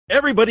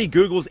Everybody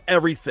Googles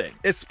everything,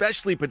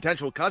 especially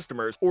potential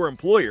customers or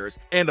employers,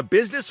 and a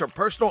business or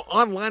personal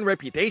online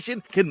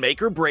reputation can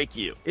make or break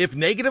you. If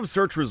negative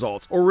search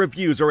results or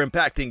reviews are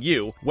impacting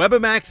you,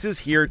 Webamax is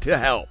here to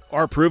help.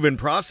 Our proven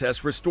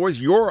process restores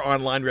your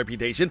online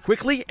reputation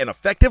quickly and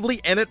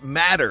effectively, and it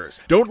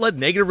matters. Don't let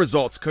negative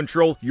results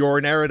control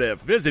your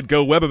narrative. Visit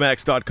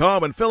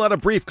GoWebamax.com and fill out a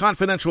brief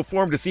confidential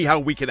form to see how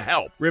we can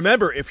help.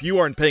 Remember, if you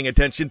aren't paying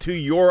attention to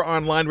your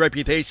online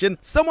reputation,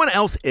 someone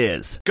else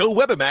is.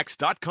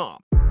 GoWebamax.com.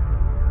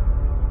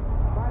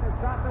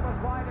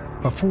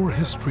 Before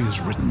history is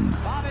written,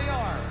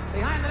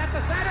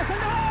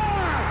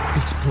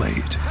 it's played.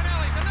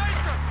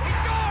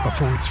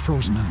 Before it's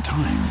frozen in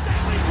time,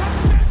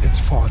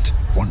 it's fought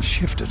one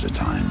shift at a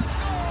time.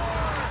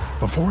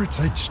 Before it's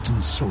etched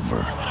in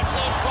silver,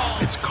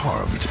 it's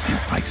carved in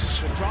ice.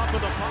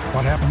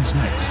 What happens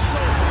next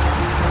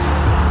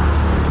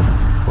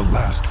will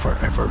last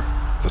forever.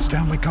 The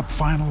Stanley Cup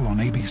Final on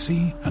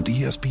ABC and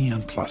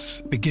ESPN Plus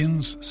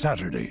begins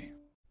Saturday.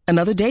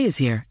 Another day is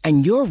here,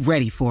 and you're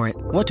ready for it.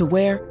 What to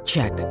wear?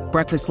 Check.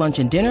 Breakfast, lunch,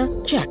 and dinner?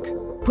 Check.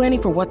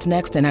 Planning for what's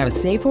next and how to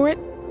save for it?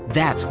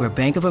 That's where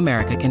Bank of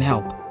America can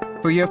help.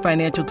 For your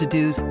financial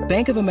to-dos,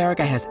 Bank of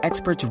America has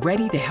experts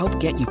ready to help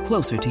get you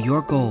closer to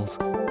your goals.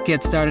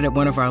 Get started at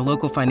one of our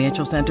local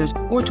financial centers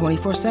or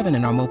 24/7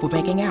 in our mobile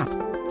banking app.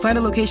 Find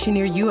a location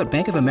near you at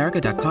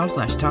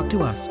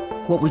bankofamerica.com/talktous.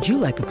 What would you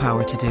like the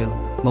power to do?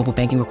 Mobile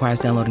banking requires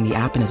downloading the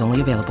app and is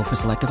only available for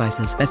select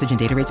devices. Message and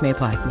data rates may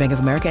apply. Bank of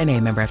America N.A.,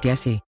 member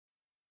FDIC.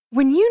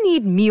 When you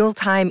need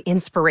mealtime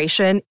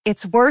inspiration,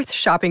 it's worth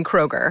shopping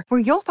Kroger, where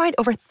you'll find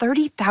over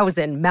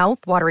 30,000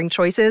 mouth-watering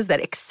choices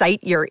that excite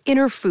your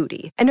inner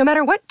foodie. And no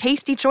matter what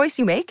tasty choice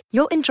you make,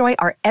 you'll enjoy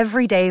our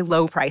everyday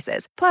low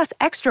prices, plus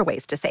extra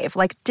ways to save,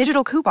 like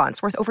digital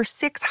coupons worth over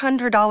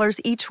 $600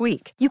 each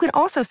week. You can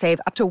also save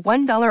up to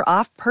 $1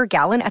 off per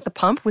gallon at the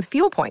pump with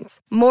fuel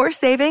points. More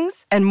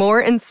savings and more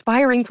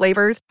inspiring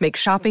flavors make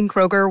shopping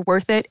Kroger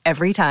worth it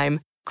every time.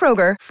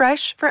 Kroger,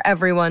 fresh for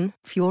everyone.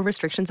 Fuel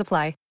restrictions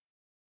apply.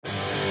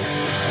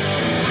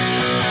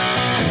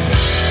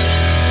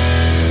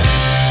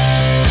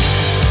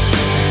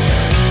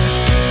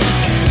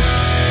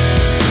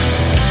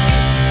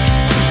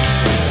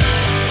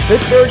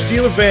 Pittsburgh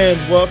Steelers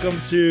fans,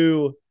 welcome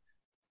to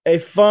a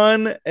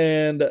fun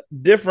and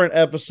different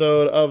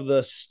episode of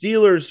the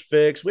Steelers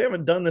Fix. We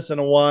haven't done this in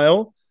a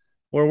while,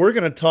 where we're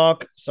going to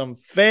talk some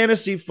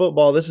fantasy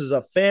football. This is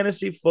a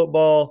fantasy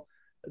football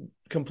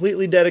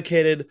completely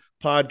dedicated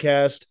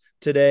podcast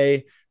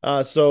today.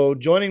 So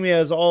joining me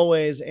as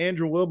always,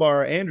 Andrew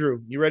Wilbar.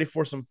 Andrew, you ready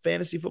for some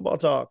fantasy football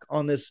talk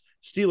on this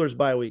Steelers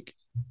bye week?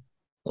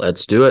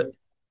 Let's do it.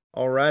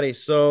 All righty.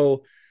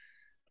 So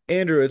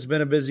Andrew, it's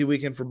been a busy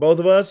weekend for both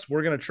of us.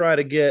 We're going to try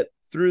to get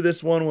through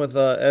this one with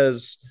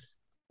as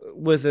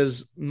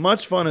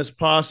much fun as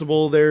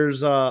possible.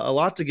 There's a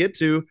lot to get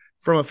to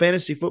from a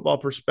fantasy football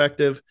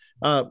perspective.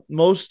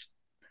 Most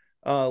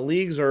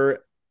leagues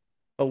are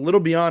a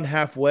little beyond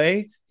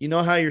halfway. You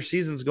know how your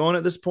season's going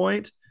at this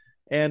point.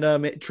 And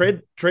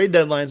trade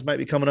deadlines might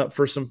be coming up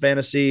for some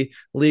fantasy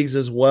leagues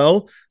as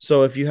well.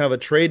 So if you have a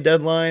trade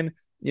deadline,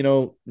 you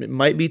know, it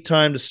might be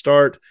time to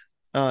start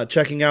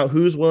checking out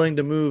who's willing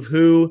to move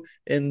who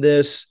in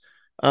this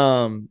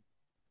latter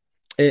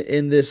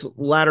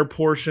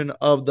portion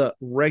of the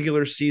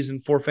regular season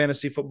for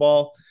fantasy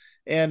football.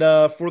 And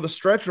for the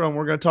stretch run,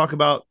 we're going to talk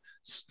about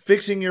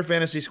fixing your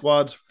fantasy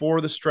squads for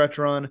the stretch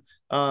run.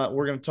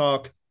 We're going to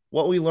talk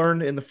what we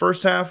learned in the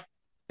first half,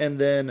 and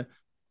then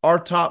our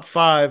top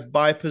 5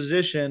 by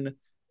position: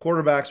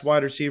 quarterbacks,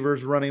 wide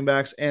receivers, running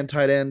backs, and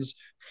tight ends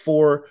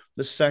for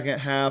the second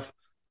half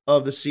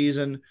of the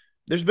season.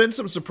 There's been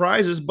some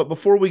surprises, but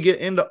before we get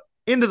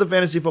into the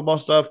fantasy football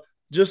stuff,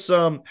 just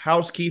some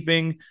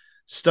housekeeping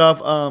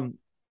stuff.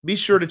 Be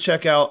sure to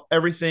check out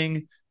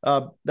everything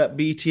that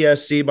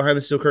BTSC,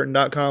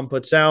 BehindTheSteelCurtain.com,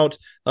 puts out,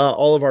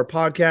 all of our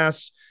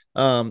podcasts,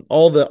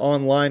 all the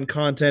online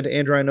content.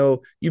 Andrew, I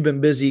know you've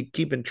been busy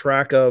keeping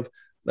track of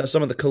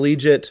some of the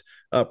collegiate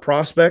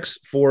prospects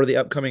for the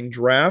upcoming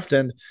draft,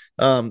 and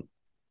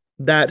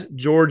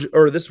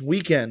this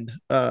weekend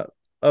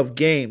of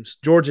games: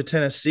 Georgia,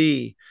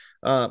 Tennessee,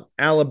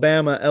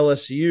 Alabama,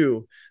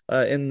 LSU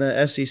in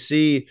the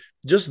SEC,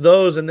 just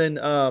those, and then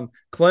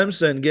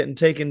Clemson getting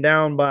taken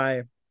down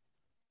by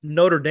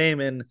Notre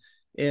Dame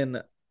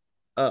in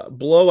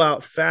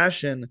blowout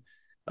fashion.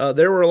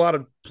 There were a lot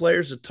of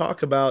players to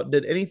talk about.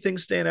 Did anything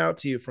stand out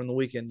to you from the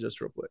weekend,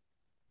 just real quick?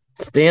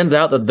 Stands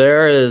out that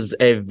there is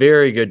a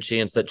very good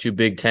chance that 2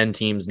 Big Ten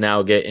teams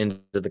now get into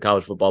the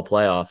college football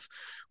playoff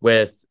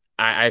with,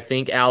 I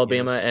think,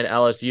 Alabama and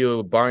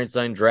LSU, barring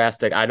something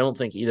drastic. I don't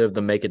think either of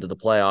them make it to the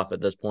playoff at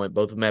this point.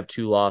 Both of them have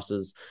 2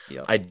 losses.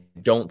 Yep. I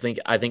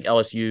think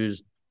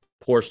LSU's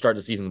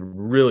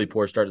really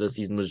poor start to the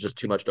season was just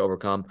too much to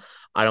overcome.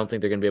 I don't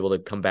think they're going to be able to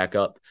come back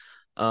up.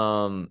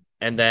 And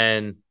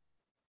then,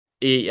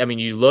 I mean,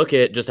 you look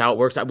at just how it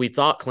works. We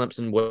thought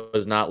Clemson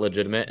was not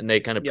legitimate, and they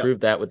kind of proved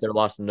that with their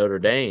loss to Notre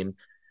Dame.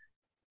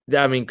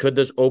 I mean, could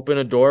this open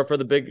a door for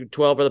the Big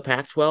 12 or the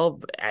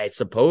Pac-12? I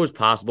suppose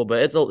possible,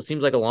 but it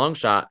seems like a long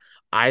shot.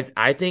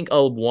 I think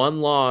a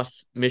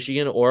one-loss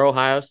Michigan or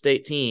Ohio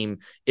State team,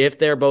 if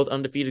they're both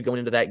undefeated going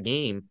into that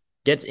game,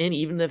 gets in,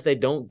 even if they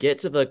don't get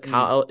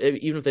to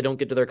even if they don't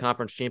get to their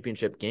conference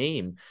championship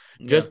game,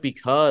 just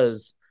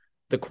because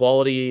the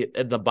quality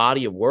and the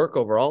body of work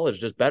overall is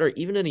just better.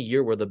 Even in a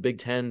year where the Big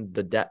Ten,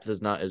 the depth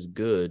is not as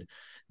good,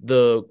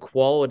 the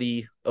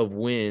quality of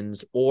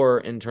wins, or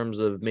in terms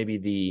of maybe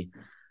the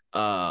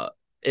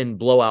in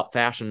blowout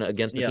fashion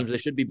against the teams they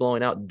should be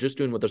blowing out, just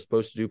doing what they're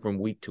supposed to do from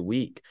week to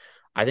week,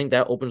 I think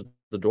that opens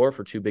the door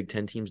for two Big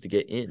Ten teams to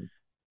get in.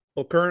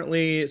 Well,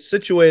 currently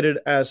situated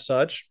as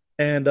such,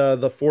 and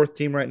the fourth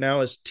team right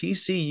now is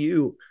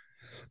TCU.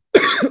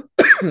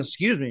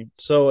 Excuse me.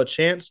 So a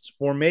chance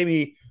for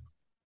maybe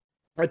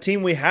a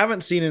team we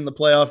haven't seen in the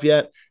playoff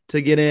yet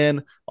to get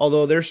in,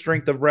 although their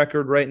strength of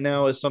record right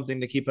now is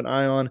something to keep an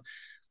eye on.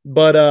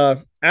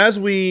 But as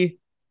we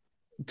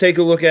take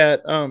a look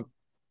at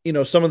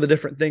some of the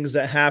different things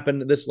that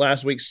happened this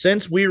last week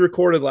since we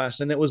recorded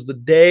last, and it was the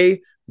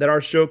day that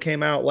our show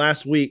came out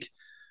last week.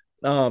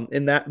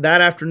 In that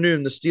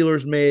afternoon, the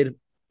Steelers made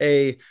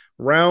a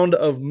round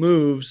of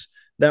moves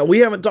that we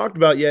haven't talked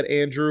about yet,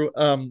 Andrew.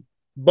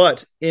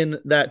 But in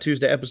that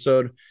Tuesday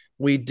episode,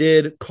 we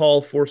did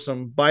call for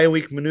some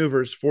bye-week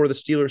maneuvers for the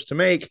Steelers to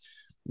make.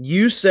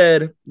 You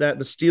said that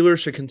the Steelers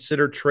should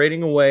consider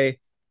trading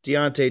away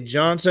Deontay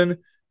Johnson.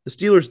 The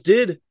Steelers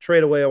did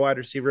trade away a wide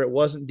receiver. It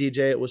wasn't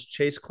DJ. It was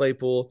Chase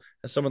Claypool,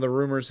 as some of the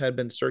rumors had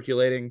been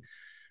circulating.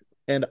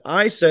 And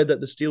I said that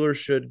the Steelers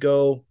should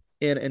go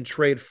in and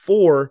trade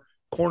for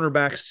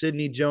cornerback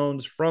Sidney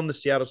Jones from the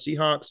Seattle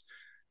Seahawks.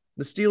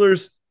 The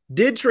Steelers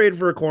did trade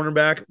for a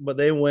cornerback, but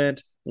they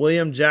went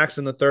William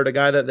Jackson III, a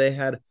guy that they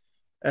had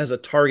as a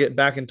target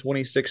back in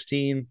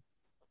 2016.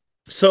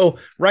 So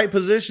right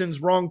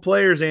positions, wrong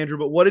players, Andrew.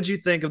 But what did you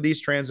think of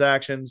these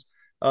transactions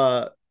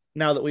now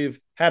that we've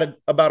had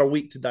about a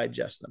week to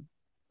digest them?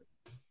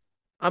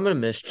 I'm going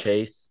to miss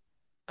Chase.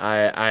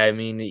 I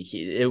mean,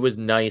 it was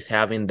nice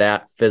having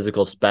that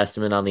physical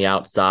specimen on the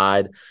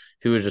outside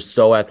who was just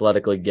so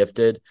athletically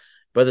gifted.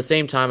 But at the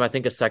same time, I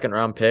think a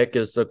second-round pick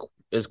is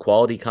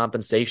quality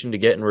compensation to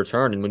get in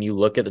return. And when you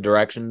look at the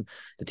direction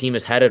the team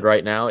is headed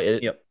right now,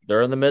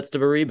 they're in the midst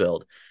of a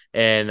rebuild.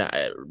 And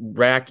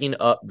racking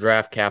up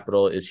draft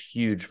capital is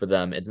huge for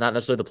them. It's not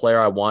necessarily the player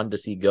I wanted to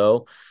see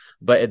go,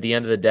 but at the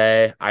end of the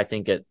day, I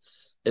think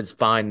it's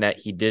fine that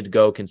he did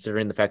go,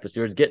 considering the fact the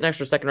Steelers get an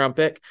extra second-round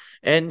pick,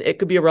 and it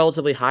could be a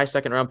relatively high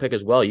second-round pick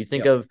as well. You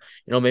think of,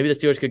 maybe the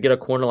Steelers could get a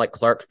corner like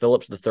Clark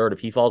Phillips III if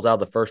he falls out of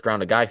the first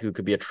round, a guy who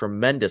could be a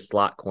tremendous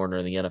slot corner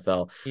in the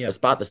NFL, a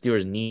spot the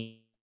Steelers need.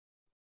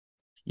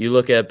 You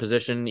look at a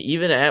position,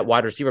 even at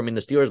wide receiver. I mean,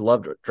 the Steelers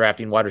love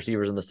drafting wide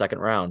receivers in the second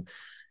round.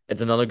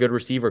 It's another good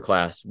receiver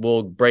class.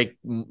 We'll break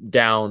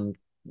down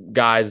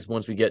guys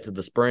once we get to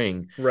the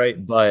spring. Right.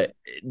 But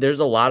there's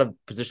a lot of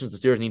positions the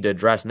Steelers need to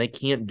address, and they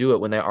can't do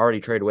it when they already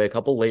trade away a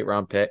couple late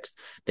round picks.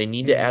 They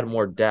need to add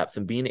more depth,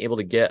 and being able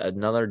to get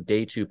another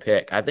day 2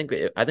 pick, I think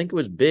it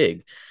was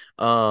big.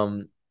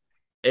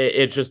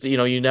 It's just,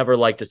 you never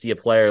like to see a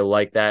player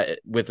like that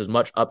with as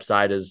much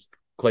upside as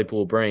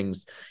Claypool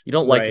brings. You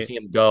don't like to see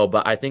him go,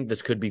 but I think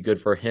this could be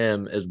good for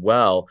him as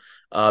well.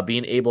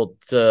 Being able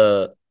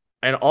to,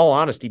 in all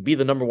honesty, be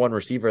the number one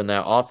receiver in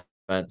that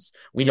offense.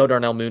 We know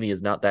Darnell Mooney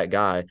is not that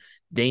guy.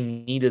 They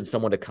needed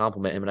someone to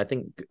complement him, and I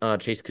think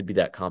Chase could be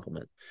that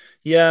complement.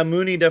 Yeah,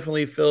 Mooney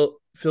definitely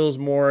fills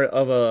more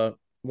of a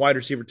wide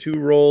receiver 2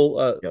 role,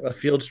 a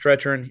field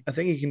stretcher, and I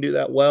think he can do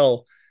that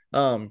well.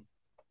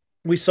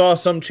 We saw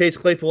some Chase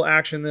Claypool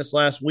action this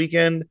last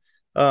weekend,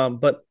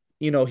 but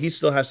he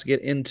still has to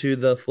get into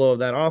the flow of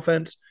that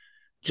offense.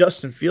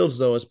 Justin Fields,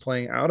 though, is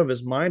playing out of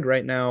his mind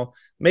right now.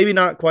 Maybe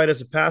not quite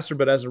as a passer,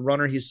 but as a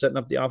runner, he's setting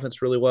up the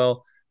offense really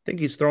well. I think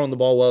he's throwing the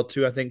ball well,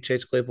 too. I think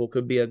Chase Claypool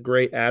could be a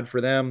great add for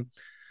them.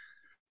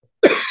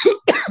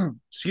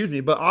 Excuse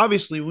me. But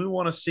obviously, we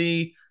want to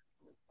see,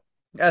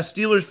 as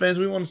Steelers fans,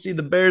 we want to see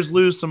the Bears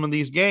lose some of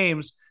these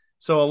games.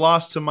 So a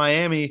loss to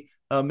Miami,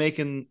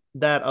 making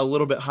that a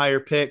little bit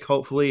higher pick,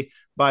 hopefully,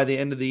 by the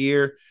end of the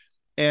year.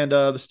 And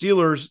the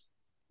Steelers,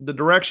 the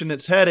direction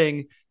it's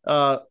heading,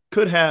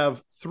 could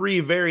have 3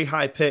 very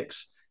high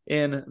picks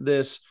in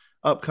this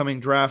upcoming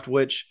draft,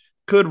 which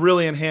could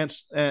really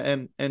enhance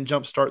and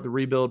jumpstart the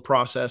rebuild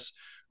process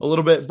a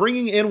little bit.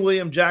 Bringing in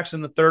William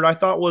Jackson III, I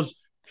thought was,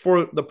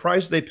 for the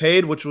price they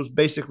paid, which was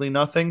basically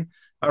nothing.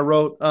 I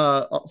wrote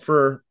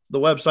for the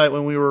website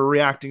when we were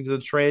reacting to the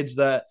trades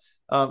that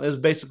it was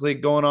basically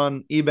going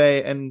on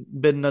eBay and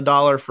bidding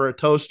 $1 for a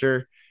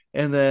toaster,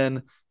 and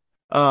then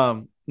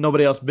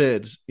nobody else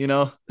bids,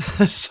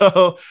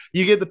 So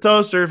you get the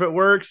toaster. If it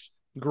works,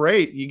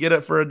 great. You get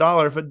it for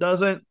 $1. If it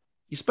doesn't,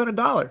 you spend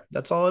 $1.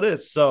 That's all it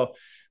is. So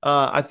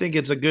I think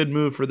it's a good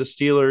move for the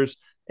Steelers.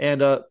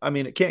 And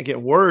it can't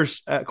get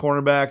worse at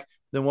cornerback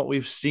than what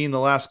we've seen the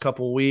last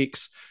couple of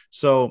weeks.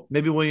 So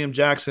maybe William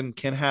Jackson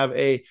can have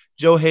a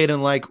Joe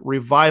Hayden-like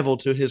revival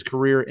to his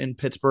career in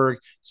Pittsburgh.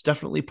 It's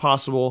definitely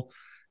possible.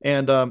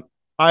 And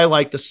I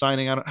like the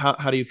signing.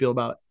 How do you feel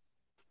about it?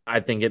 I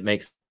think it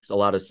makes a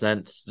lot of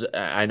sense.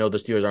 I know the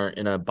Steelers aren't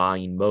in a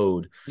buying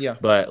mode, Yeah.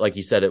 but like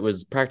you said, it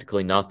was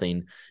practically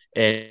nothing.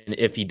 And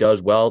if he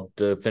does well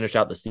to finish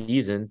out the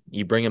season,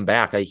 you bring him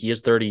back. He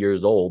is 30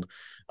 years old.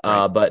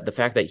 Right. But the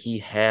fact that he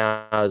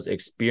has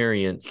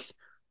experience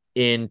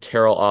in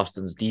Terrell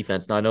Austin's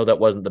defense. Now, I know that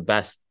wasn't the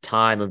best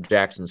time of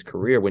Jackson's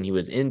career when he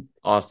was in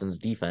Austin's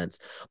defense,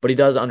 but he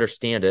does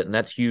understand it. And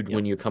that's huge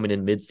when you're coming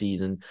in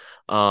midseason,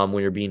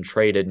 when you're being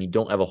traded and you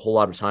don't have a whole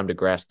lot of time to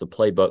grasp the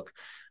playbook.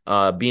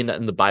 Being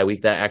in the bye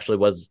week, that actually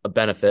was a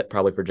benefit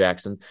probably for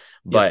Jackson,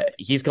 but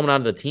he's coming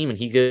onto the team and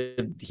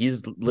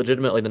he's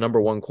legitimately the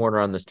number one corner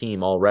on this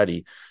team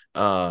already.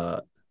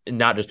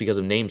 Not just because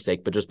of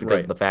namesake, but just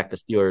because of the fact the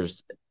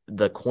Steelers,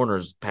 the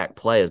corners pack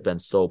play has been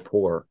so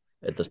poor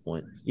at this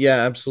point. Yeah,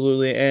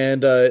 absolutely.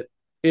 And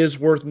is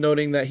worth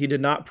noting that he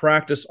did not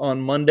practice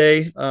on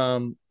Monday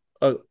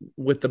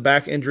with the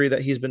back injury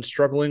that he's been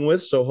struggling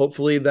with. So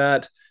hopefully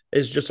that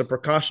is just a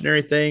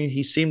precautionary thing.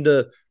 He seemed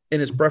to, in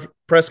his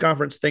press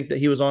conference, think that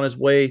he was on his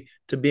way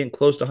to being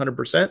close to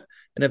 100%.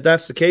 And if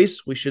that's the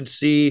case, we should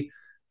see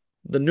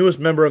the newest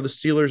member of the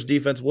Steelers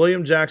defense,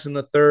 William Jackson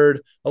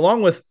III,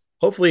 along with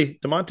hopefully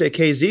Damontae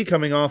Kazee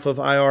coming off of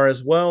IR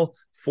as well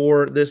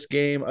for this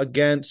game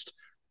against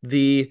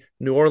the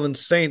New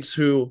Orleans Saints,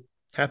 who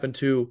happen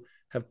to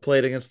have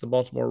played against the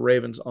Baltimore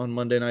Ravens on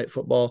Monday Night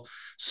Football.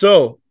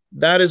 So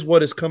that is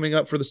what is coming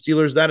up for the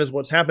Steelers. That is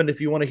what's happened. If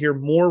you want to hear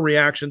more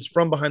reactions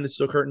from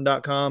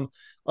BehindTheSteelCurtain.com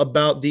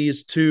about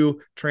these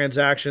two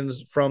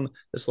transactions from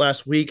this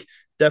last week,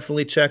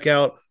 definitely check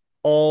out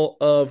all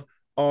of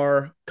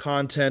our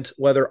content,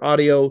 whether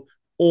audio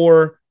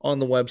or on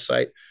the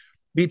website.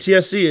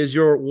 BTSC is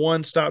your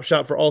one-stop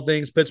shop for all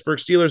things Pittsburgh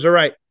Steelers. All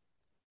right,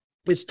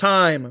 it's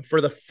time for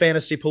the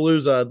Fantasy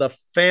Palooza, the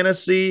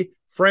fantasy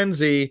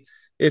frenzy,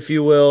 if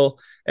you will.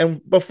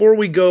 And before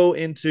we go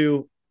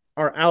into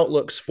our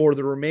outlooks for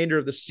the remainder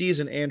of the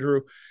season,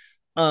 Andrew,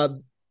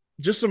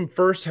 just some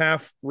first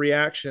half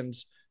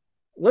reactions.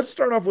 Let's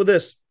start off with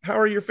this. How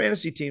are your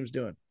fantasy teams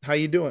doing? How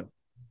you doing?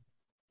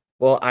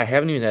 Well, I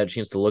haven't even had a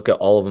chance to look at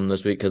all of them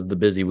this week because of the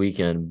busy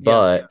weekend,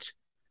 but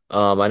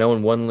I know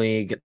in one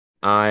league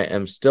I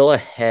am still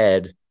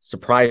ahead.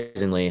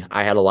 Surprisingly,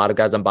 I had a lot of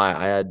guys on bye.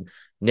 I had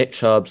Nick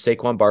Chubb,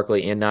 Saquon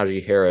Barkley, and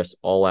Najee Harris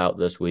all out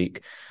this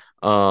week.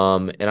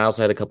 And I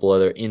also had a couple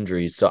other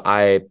injuries. So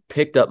I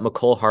picked up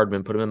McCole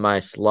Hardman, put him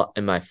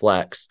in my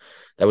flex.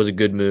 That was a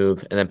good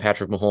move. And then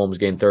Patrick Mahomes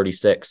gained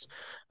 36.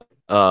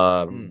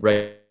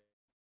 Right,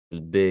 was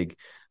big.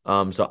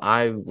 So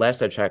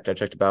last I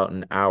checked about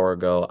an hour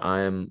ago.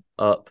 I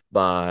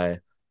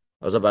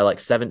was up by like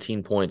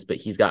 17 points, but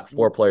he's got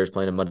 4 players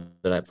playing in Monday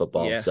Night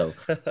Football. Yeah. So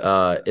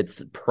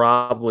it's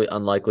probably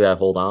unlikely I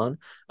hold on,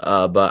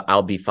 but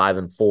I'll be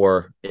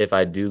 5-4 if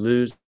I do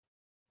lose,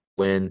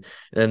 win.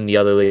 And then the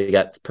other league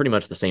got pretty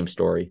much the same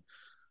story.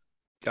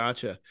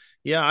 Gotcha.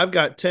 Yeah, I've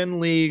got 10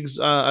 leagues.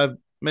 I've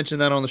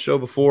mentioned that on the show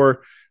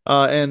before.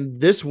 And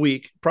this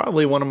week,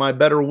 probably one of my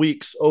better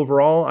weeks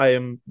overall. I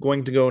am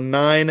going to go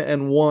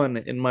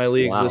 9-1 in my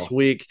leagues this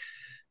week.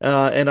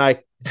 And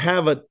I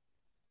have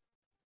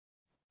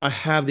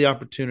the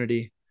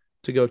opportunity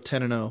to go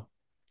 10-0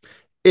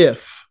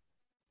 if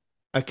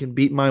I can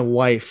beat my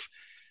wife,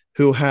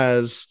 who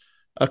has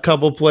a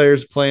couple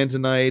players playing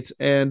tonight.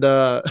 And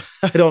I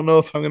don't know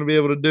if I'm going to be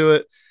able to do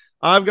it.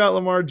 I've got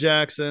Lamar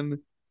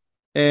Jackson,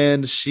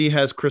 and she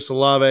has Chris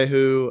Olave,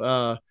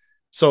 who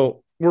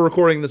so we're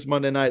recording this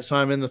Monday night, so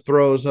I'm in the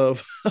throes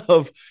of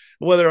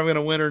whether I'm going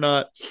to win or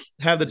not.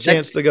 Have the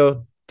chance to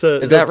go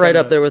to. Is that right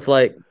up there with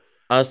like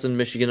us in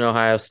Michigan and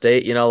Ohio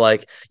State? You know,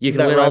 like you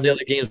can win all the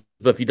other games,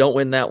 but if you don't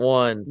win that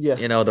one,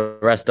 you know, the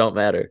rest don't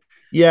matter.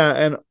 Yeah,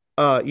 and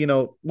you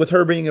know, with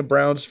her being a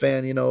Browns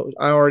fan, you know,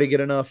 I already get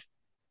enough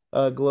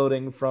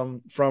gloating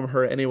from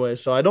her anyway,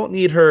 so I don't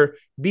need her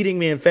beating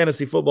me in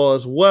fantasy football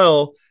as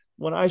well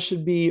when I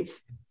should be,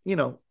 you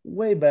know,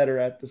 way better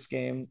at this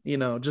game, you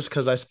know, just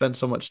because I spend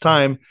so much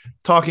time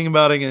talking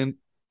about it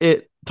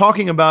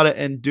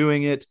and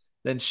doing it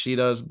than she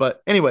does.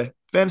 But anyway,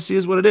 fantasy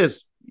is what it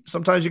is.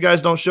 Sometimes you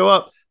guys don't show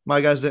up.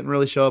 My guys didn't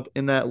really show up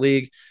in that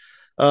league.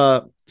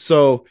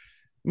 So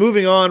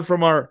moving on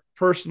from our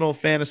personal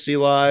fantasy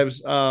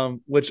lives,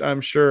 which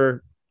I'm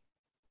sure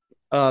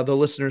the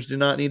listeners do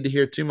not need to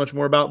hear too much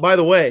more about. By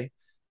the way,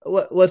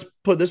 let's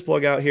put this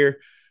plug out here.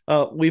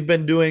 We've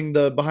been doing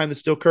the Behind the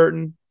Steel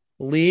Curtain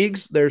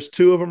leagues. There's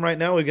 2 of them right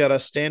now. We've got a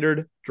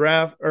standard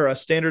draft, or a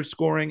standard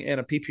scoring, and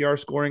a PPR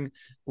scoring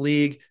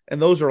league,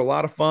 and those are a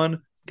lot of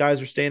fun.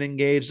 Guys are staying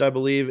engaged, I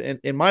believe,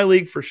 in my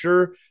league for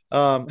sure.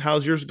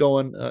 How's yours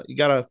going? You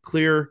got a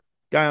clear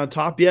guy on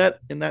top yet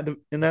in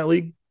that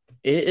league?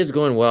 It is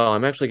going well.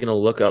 I'm actually going to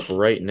look up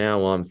right now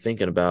while I'm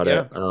thinking about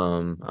it.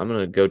 I'm going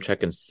to go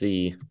check and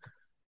see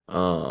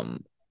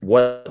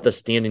what the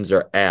standings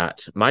are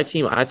at. My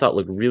team, I thought,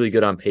 looked really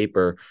good on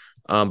paper,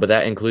 but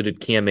that included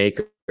Cam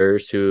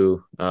Akers,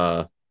 who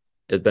has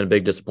been a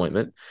big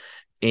disappointment.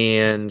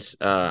 And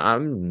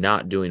I'm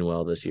not doing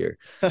well this year.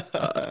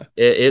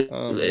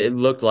 It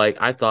looked like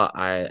I thought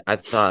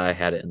I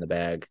had it in the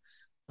bag.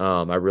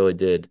 I really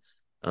did.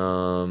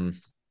 Let's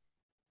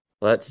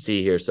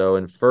see here. So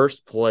in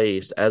first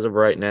place, as of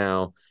right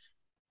now,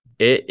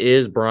 it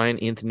is Brian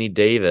Anthony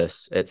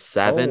Davis at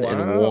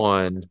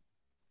 7-1.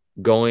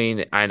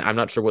 Going, I'm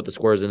not sure what the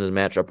score is in his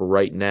matchup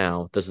right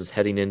now. This is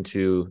heading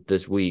into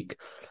this week.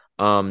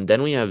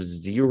 Then we have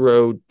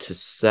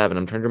 0-7.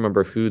 I'm trying to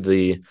remember who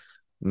the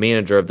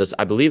manager of this.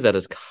 I believe that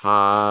is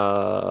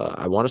Kyle.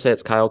 I want to say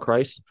it's Kyle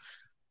Kreis.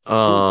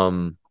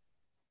 I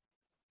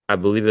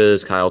believe it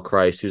is Kyle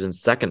Kreis who's in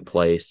second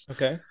place.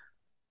 Okay.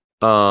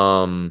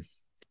 And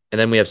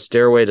then we have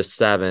Stairway to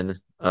 7.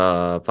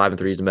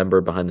 5-3 is a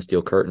member behind the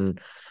steel curtain.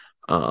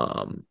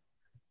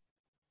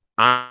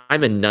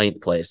 I'm in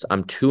ninth place.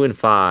 I'm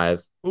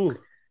 2-5. Ooh.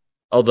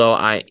 Although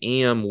I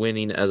am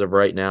winning as of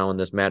right now in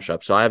this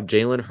matchup. So I have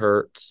Jalen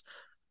Hurts,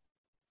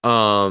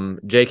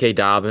 J.K.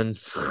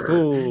 Dobbins,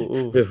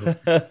 Cam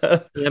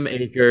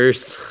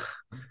Akers,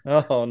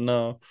 oh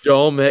no,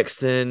 Joe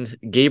Mixon,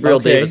 Gabriel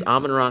Davis,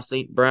 Amon-Ra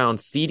St. Brown,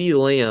 CeeDee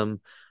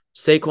Lamb,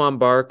 Saquon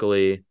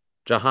Barkley,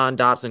 Jahan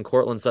Dotson,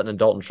 Cortland Sutton, and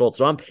Dalton Schultz.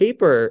 So on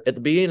paper, at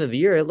the beginning of the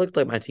year, it looked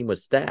like my team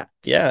was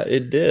stacked. Yeah,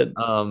 it did.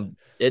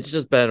 It's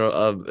just been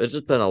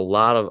a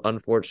lot of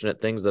unfortunate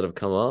things that have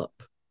come up.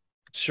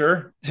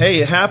 Sure. Hey,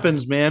 it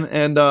happens, man.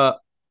 And I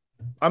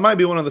might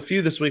be one of the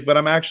few this week, but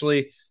I'm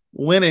actually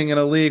winning in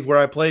a league where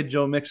I played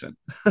Joe Mixon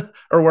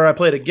or where I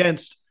played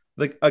against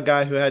a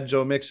guy who had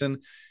Joe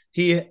Mixon.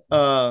 It's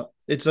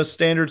a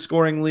standard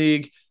scoring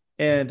league,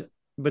 and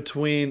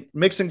between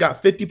Mixon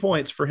got 50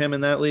 points for him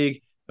in that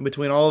league, and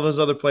between all of his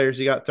other players,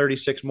 he got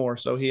 36 more.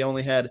 So he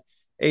only had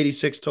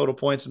 86 total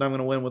points, and I'm going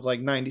to win with like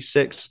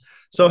 96.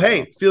 So,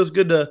 hey, feels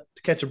good to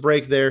catch a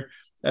break there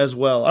as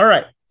well. All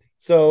right.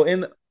 So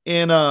in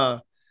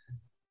the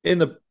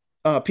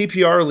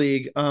PPR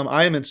league,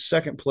 I am in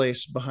second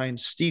place behind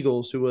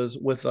Steagles, who was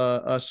with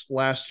us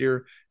last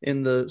year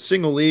in the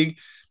single league.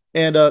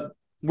 And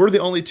we're the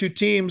only two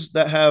teams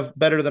that have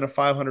better than a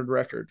 500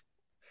 record,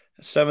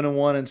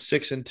 7-1 and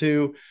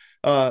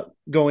 6-2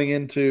 going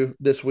into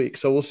this week.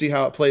 So we'll see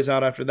how it plays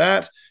out after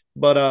that.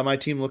 But my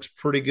team looks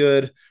pretty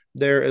good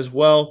there as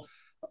well.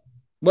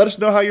 Let us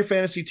know how your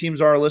fantasy teams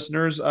are,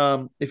 listeners.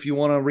 If you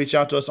want to reach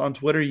out to us on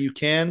Twitter, you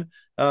can,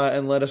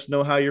 and let us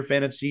know how your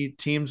fantasy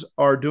teams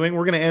are doing.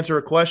 We're going to answer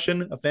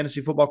a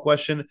fantasy football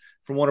question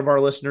from one of our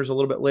listeners a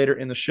little bit later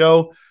in the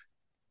show.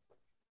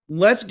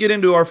 Let's get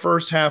into our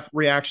first half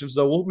reactions,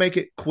 though. We'll make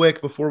it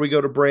quick before we go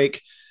to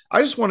break.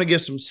 I just want to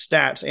give some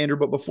stats, Andrew,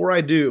 but before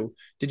I do,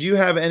 did you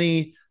have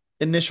any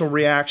initial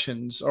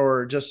reactions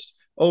or just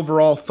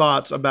overall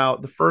thoughts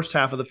about the first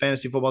half of the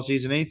fantasy football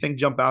season? Anything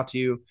jump out to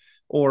you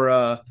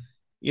or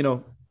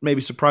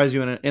maybe surprise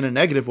you in a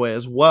negative way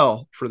as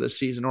well for this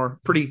season, or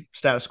pretty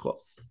status quo?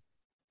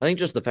 I think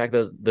just the fact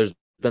that there's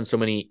been so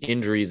many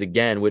injuries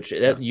again, which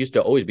that used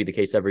to always be the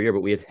case every year,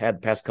 but we have had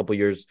the past couple of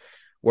years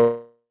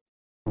where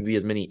would be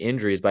as many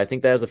injuries. But I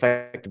think that has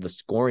affected the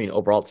scoring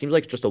overall. It seems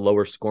like it's just a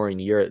lower scoring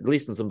year, at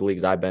least in some of the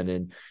leagues I've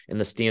been in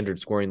the standard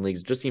scoring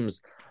leagues. It just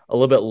seems a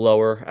little bit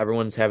lower.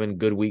 Everyone's having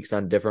good weeks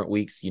on different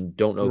weeks. You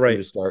don't know who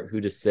to start,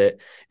 who to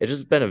sit. It's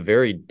just been a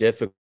very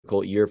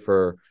difficult year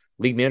for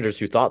league managers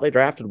who thought they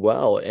drafted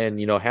well and,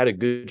 had a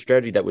good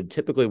strategy that would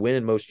typically win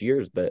in most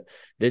years. But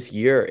this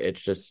year,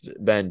 it's just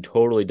been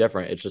totally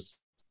different. It's just,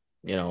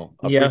 a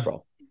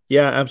free-for-all.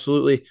 Yeah,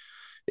 absolutely.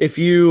 If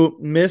you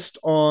missed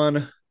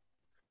on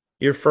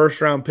your first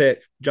round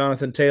pick,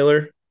 Jonathan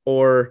Taylor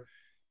or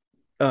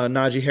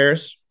Najee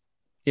Harris,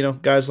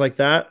 guys like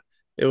that,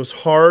 it was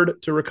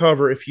hard to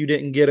recover if you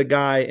didn't get a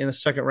guy in the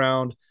second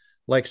round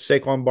like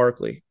Saquon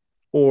Barkley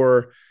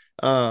or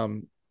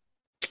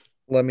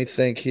let me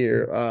think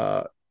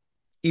here.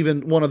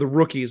 Even one of the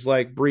rookies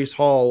like Breece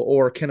Hall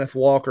or Kenneth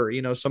Walker,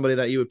 somebody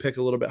that you would pick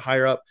a little bit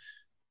higher up,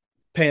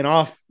 paying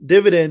off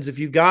dividends if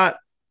you got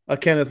a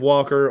Kenneth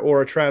Walker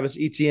or a Travis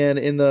Etienne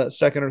in the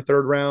second or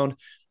third round.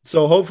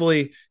 So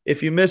hopefully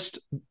if you missed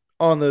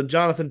on the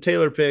Jonathan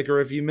Taylor pick or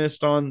if you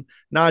missed on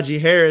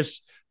Najee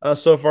Harris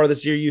so far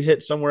this year, you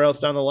hit somewhere else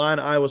down the line.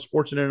 I was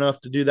fortunate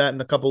enough to do that in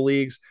a couple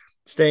leagues,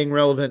 staying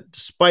relevant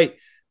despite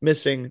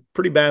missing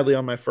pretty badly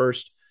on my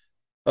first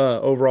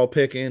overall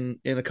pick in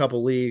a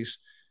couple leagues.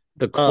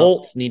 The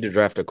Colts need to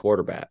draft a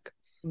quarterback.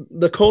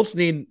 The Colts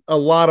need a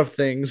lot of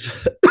things.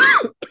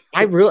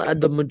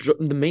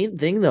 The main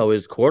thing though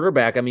is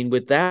quarterback. I mean,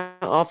 with that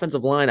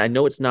offensive line, I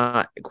know it's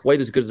not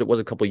quite as good as it was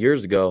a couple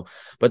years ago,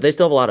 but they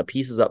still have a lot of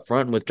pieces up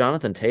front. And with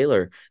Jonathan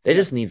Taylor, they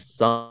just need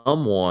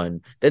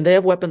someone. Then they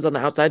have weapons on the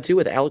outside too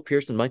with Alec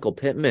Pierce and Michael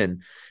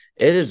Pittman.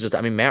 It is just,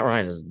 Matt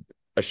Ryan is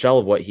a shell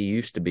of what he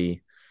used to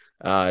be.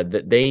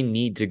 That they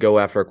need to go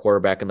after a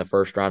quarterback in the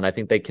first round. I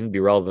think they can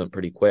be relevant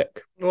pretty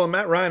quick. Well,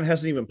 Matt Ryan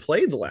hasn't even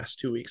played the last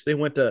 2 weeks. They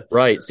went to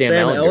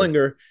Sam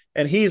Ehlinger,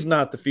 and he's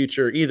not the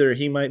future either.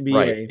 He might be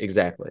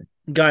exactly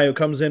guy who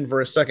comes in for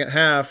a second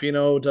half,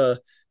 to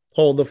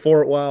hold the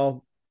fort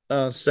while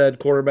said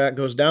quarterback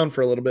goes down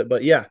for a little bit.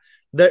 But yeah,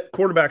 that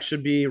quarterback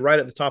should be right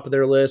at the top of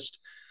their list.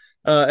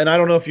 And I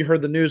don't know if you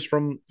heard the news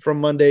from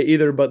Monday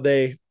either, but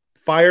they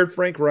fired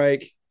Frank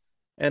Reich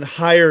and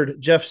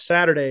hired Jeff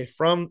Saturday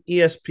from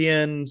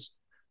ESPN's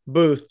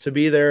Booth to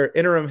be their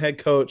interim head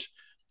coach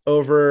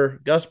over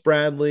Gus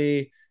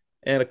Bradley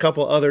and a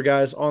couple other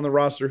guys on the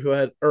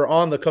roster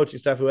on the coaching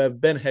staff who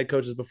have been head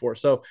coaches before.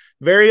 So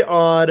very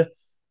odd.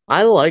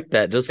 I like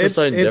that, just for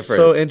something different. It's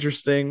so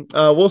interesting.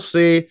 We'll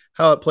see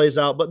how it plays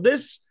out. But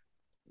this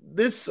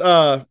it's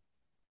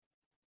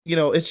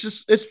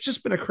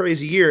just been a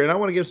crazy year, and I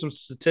want to give some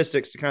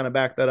statistics to kind of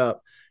back that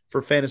up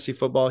for fantasy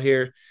football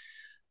here.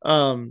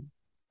 I'm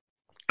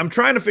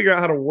trying to figure out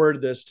how to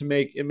word this to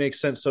make it make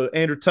sense. So,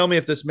 Andrew, tell me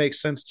if this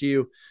makes sense to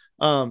you.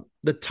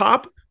 The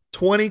top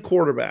 20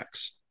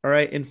 quarterbacks, all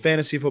right, in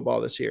fantasy football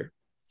this year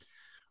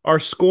are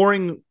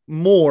scoring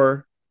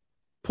more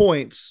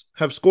points,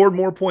 have scored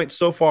more points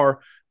so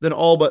far than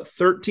all but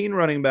 13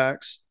 running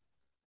backs,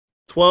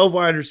 12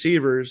 wide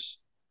receivers,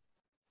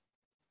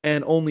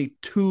 and only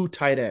 2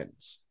 tight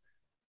ends.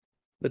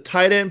 The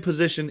tight end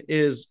position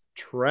is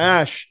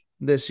trash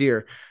this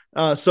year.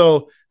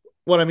 So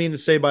what I mean to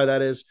say by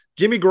that is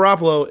Jimmy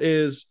Garoppolo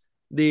is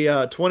the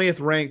 20th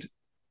ranked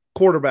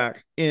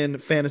quarterback in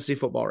fantasy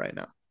football right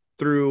now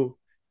through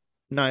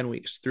 9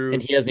 weeks.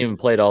 And he hasn't even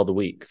played all the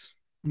weeks.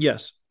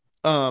 Yes.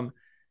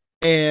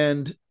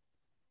 And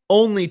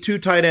only 2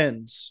 tight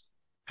ends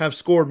have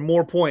scored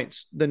more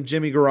points than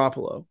Jimmy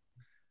Garoppolo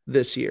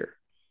this year.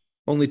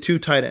 Only 2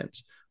 tight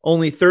ends.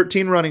 Only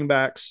 13 running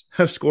backs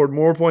have scored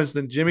more points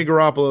than Jimmy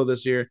Garoppolo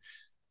this year.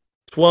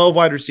 12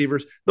 wide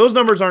receivers. Those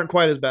numbers aren't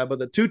quite as bad, but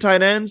the 2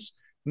 tight ends,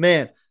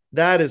 man,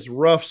 that is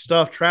rough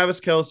stuff.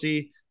 Travis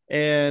Kelce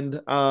and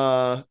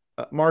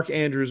Mark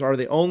Andrews are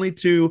the only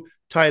 2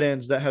 tight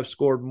ends that have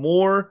scored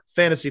more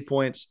fantasy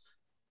points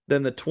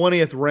than the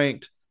 20th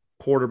ranked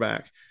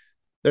quarterback.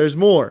 There's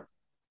more.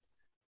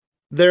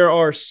 There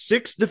are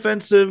 6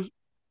 defensive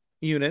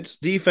units,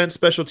 defense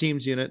special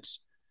teams units,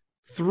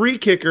 3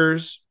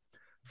 kickers,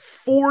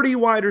 40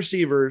 wide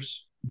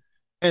receivers,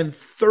 and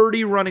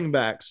 30 running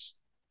backs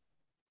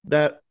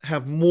that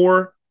have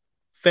more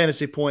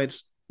fantasy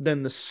points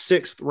than the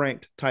 6th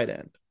ranked tight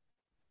end.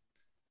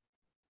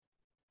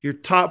 Your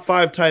top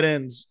 5 tight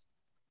ends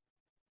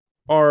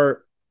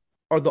are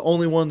the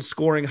only ones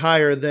scoring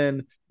higher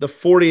than the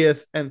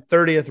 40th and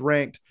 30th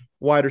ranked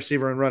wide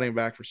receiver and running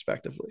back,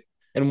 respectively.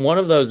 And one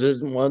of those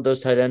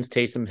tight ends,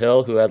 Taysom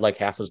Hill, who had like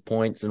half his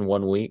points in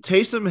 1 week.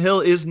 Taysom Hill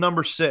is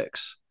number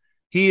 6.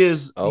 He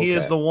is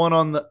the one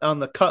on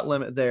the cut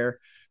limit there.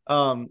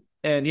 And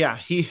yeah,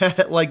 he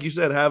had, like you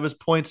said, have his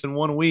points in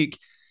 1 week.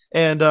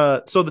 And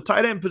so the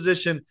tight end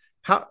position,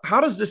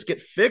 how does this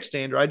get fixed,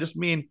 Andrew?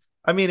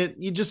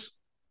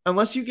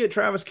 Unless you get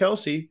Travis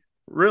Kelce,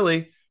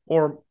 really,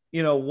 or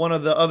one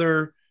of the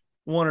other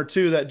 1 or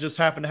 2 that just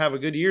happened to have a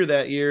good year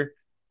that year,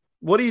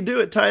 what do you do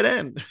at tight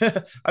end?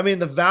 I mean,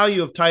 the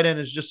value of tight end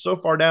is just so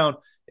far down.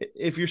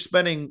 If you're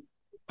spending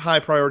high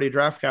priority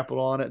draft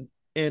capital on it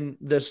in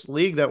this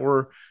league that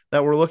we're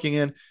looking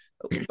in,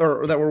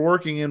 or that we're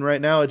working in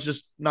right now, it's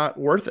just not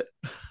worth it.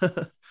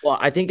 Well,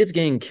 I think it's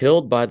getting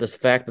killed by this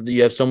fact that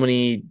you have so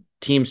many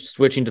teams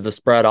switching to the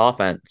spread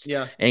offense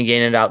and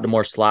getting it out to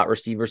more slot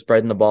receivers,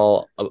 spreading the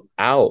ball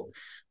out.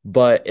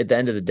 But at the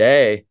end of the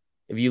day,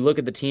 if you look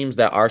at the teams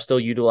that are still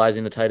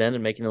utilizing the tight end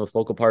and making them a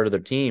focal part of their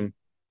team,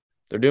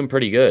 they're doing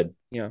pretty good.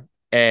 Yeah.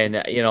 And,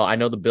 I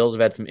know the Bills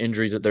have had some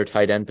injuries at their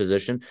tight end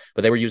position,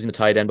 but they were using the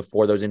tight end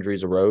before those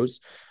injuries arose.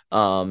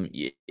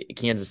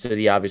 Kansas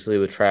City, obviously,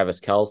 with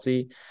Travis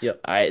Kelce.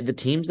 Yep. The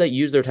teams that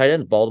use their tight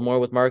ends, Baltimore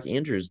with Mark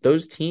Andrews,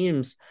 those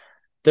teams,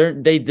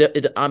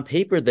 on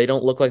paper, they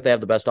don't look like they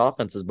have the best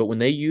offenses, but when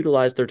they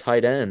utilize their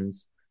tight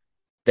ends,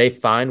 they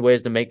find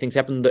ways to make things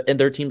happen, and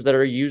they're teams that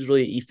are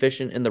usually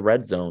efficient in the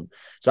red zone.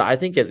 So I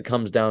think it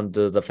comes down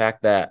to the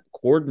fact that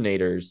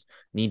coordinators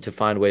need to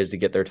find ways to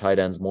get their tight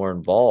ends more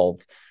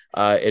involved.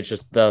 It's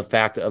just the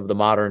fact of the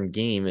modern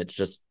game.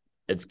 It's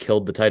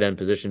killed the tight end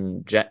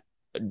position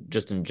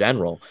just in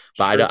general.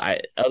 But Sure.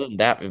 Other than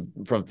that,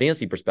 from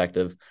fantasy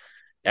perspective,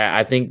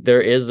 I think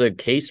there is a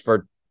case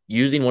for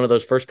using one of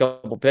those first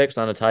couple picks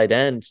on a tight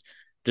end,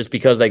 just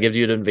because that gives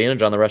you an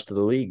advantage on the rest of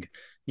the league.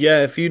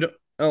 Yeah, if you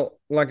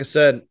like I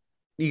said,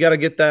 you got to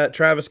get that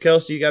Travis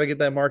Kelce, you got to get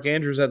that Mark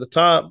Andrews at the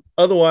top.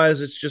 Otherwise,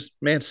 it's just,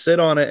 man, sit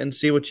on it and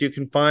see what you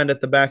can find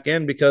at the back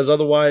end, because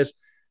otherwise,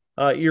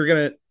 you're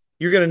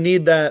gonna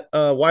need that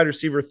wide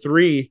receiver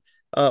 3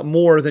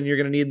 more than you're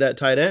gonna need that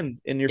tight end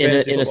in your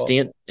fantasy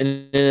football.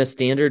 In a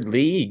standard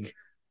league.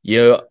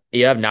 You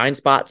have 9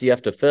 spots you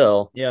have to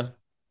fill. Yeah,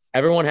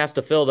 everyone has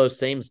to fill those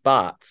same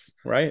spots.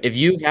 Right. If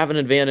you have an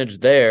advantage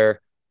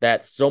there,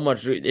 that's so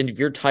much. And if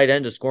your tight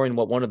end is scoring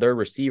what one of their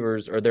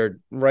receivers or their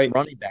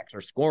running backs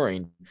are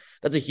scoring,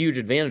 that's a huge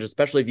advantage,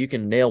 especially if you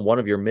can nail one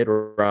of your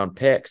mid-round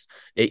picks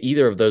at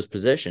either of those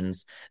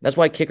positions. That's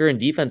why kicker and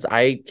defense,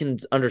 I can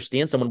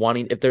understand someone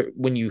wanting,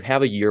 when you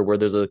have a year where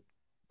there's a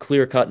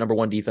clear-cut number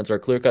 1 defense or a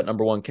clear-cut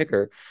number 1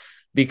 kicker,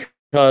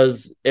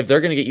 because if they're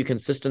going to get you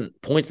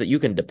consistent points that you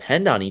can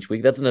depend on each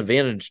week, that's an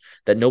advantage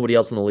that nobody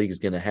else in the league is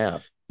going to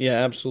have.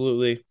 Yeah,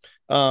 absolutely.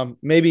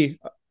 Maybe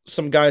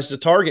some guys to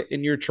target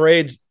in your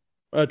trade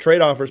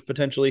offers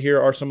potentially here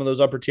are some of those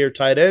upper tier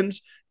tight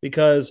ends,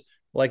 because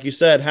like you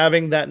said,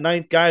 having that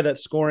 9th guy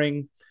that's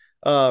scoring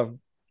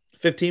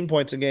 15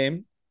 points a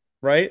game,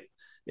 right,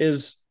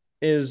 is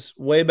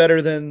way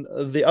better than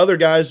the other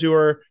guys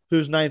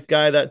whose ninth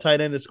guy, that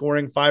tight end, is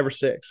scoring 5 or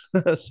 6.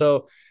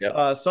 So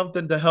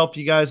something to help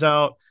you guys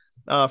out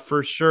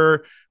for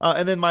sure.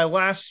 And then my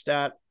last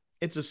stat,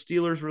 it's a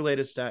Steelers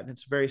related stat, and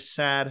it's a very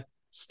sad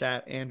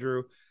stat,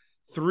 Andrew.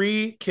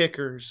 3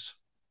 kickers,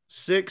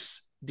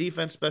 6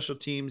 defense special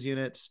teams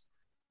units,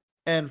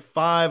 and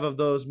 5 of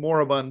those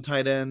moribund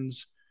tight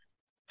ends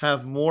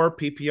have more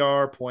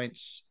PPR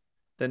points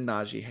than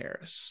Najee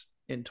Harris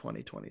in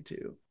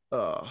 2022.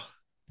 Oh,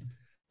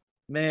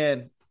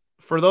 man.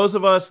 For those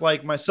of us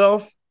like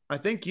myself, I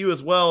think you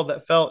as well,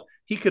 that felt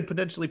he could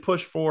potentially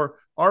push for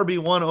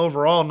RB1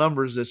 overall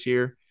numbers this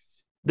year,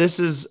 this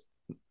is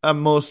a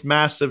most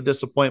massive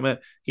disappointment.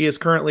 He is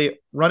currently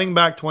running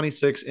back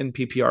 26 in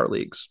PPR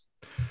leagues.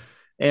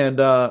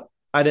 And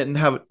I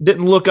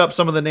didn't look up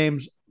some of the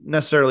names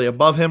necessarily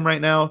above him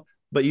right now,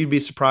 but you'd be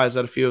surprised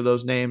at a few of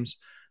those names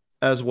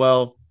as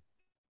well.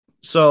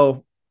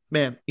 So,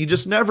 man, you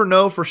just never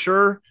know for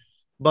sure,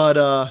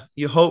 but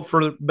you hope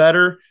for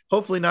better.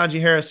 Hopefully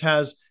Najee Harris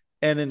has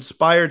an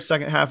inspired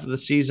second half of the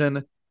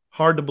season.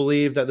 Hard to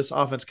believe that this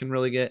offense can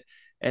really get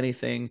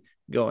anything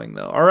going,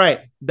 though. All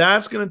right,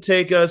 that's going to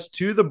take us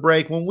to the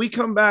break. When we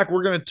come back,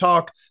 we're going to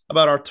talk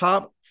about our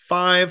top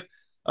 5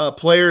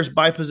 players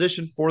by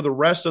position for the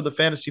rest of the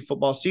fantasy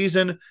football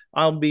season.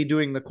 I'll be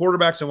doing the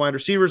quarterbacks and wide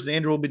receivers, and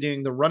Andrew will be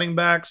doing the running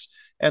backs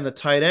and the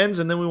tight ends.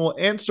 And then we will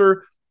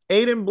answer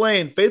Aiden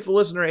Blaine, faithful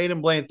listener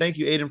Aiden Blaine. Thank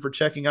you, Aiden, for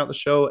checking out the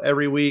show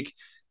every week.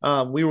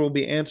 We will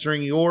be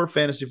answering your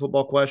fantasy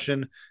football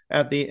question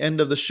at the end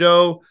of the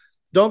show.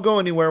 Don't go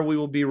anywhere. We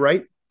will be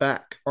right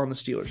back on the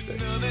Steelers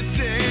Fix.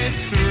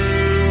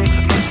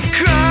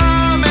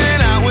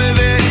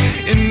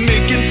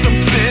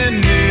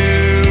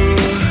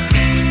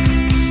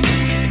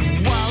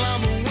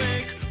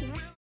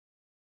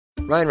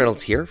 Ryan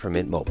Reynolds here from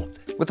Mint Mobile.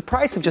 With the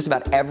price of just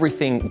about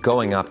everything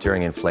going up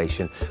during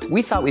inflation,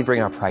 we thought we'd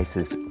bring our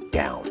prices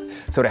down.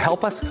 So to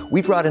help us,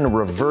 we brought in a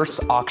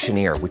reverse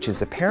auctioneer, which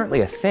is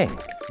apparently a thing.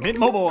 Mint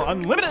Mobile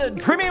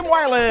Unlimited Premium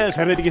Wireless.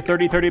 How to get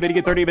 30, 30, bit to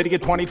get 30, bit to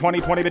get 20,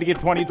 20, 20, bit to get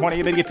 20,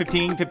 20, bit to get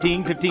 15,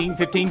 15, 15,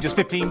 15, just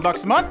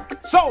 $15 a month?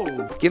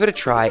 Sold! Give it a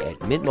try at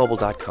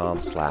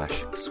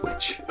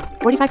mintmobile.com/switch.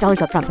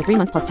 $45 up front for 3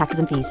 months plus taxes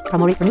and fees.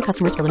 Promo rate for new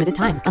customers for limited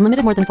time.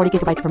 Unlimited more than 40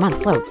 gigabytes per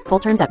month. Slows full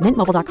terms at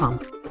mintmobile.com.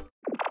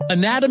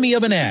 Anatomy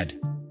of an ad.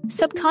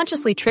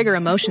 Subconsciously trigger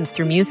emotions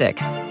through music.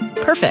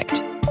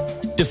 Perfect.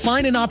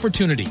 Define an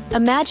opportunity.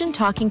 Imagine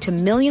talking to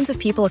millions of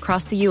people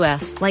across the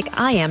U.S. like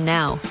I am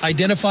now.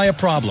 Identify a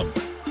problem.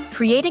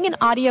 Creating an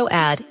audio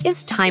ad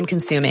is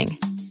time-consuming.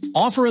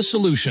 Offer a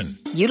solution.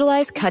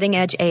 Utilize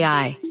cutting-edge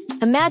AI.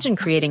 Imagine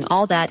creating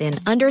all that in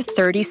under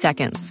 30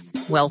 seconds.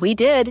 Well, we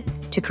did,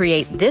 to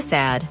create this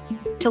ad.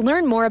 To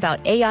learn more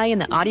about AI in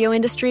the audio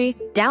industry,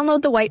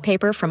 download the white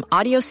paper from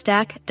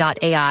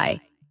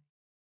audiostack.ai.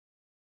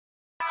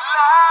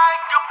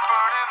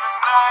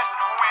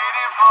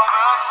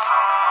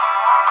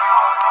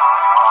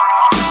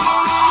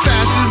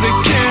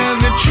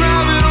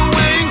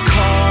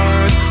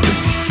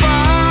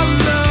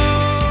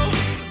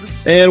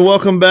 And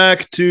welcome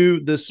back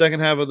to the second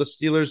half of the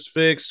Steelers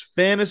Fix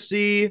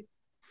Fantasy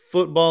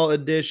Football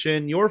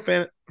Edition.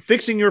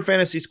 Fixing your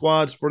fantasy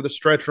squads for the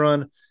stretch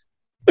run.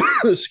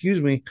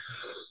 Excuse me.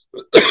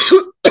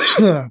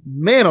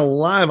 Man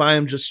alive, I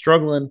am just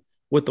struggling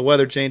with the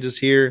weather changes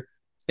here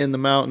in the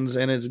mountains,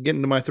 and it's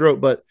getting to my throat,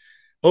 but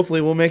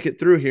hopefully we'll make it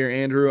through here,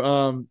 Andrew.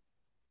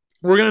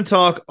 We're going to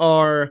talk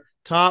our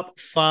top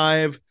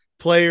 5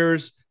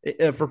 players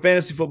for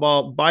fantasy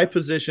football by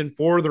position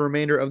for the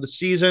remainder of the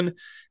season.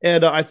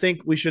 And I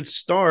think we should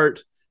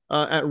start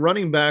at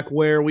running back,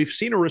 where we've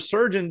seen a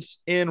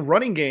resurgence in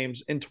running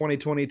games in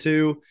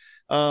 2022.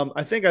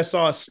 I think I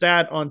saw a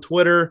stat on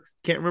Twitter.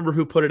 Can't remember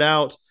who put it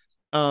out,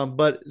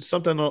 but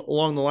something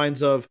along the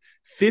lines of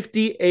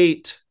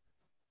 58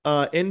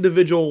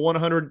 individual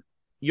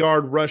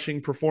 100-yard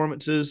rushing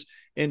performances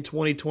in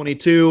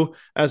 2022,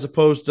 as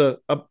opposed to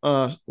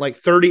like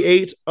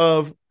 38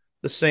 of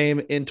the same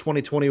in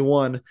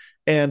 2021.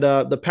 And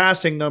the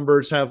passing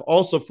numbers have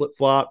also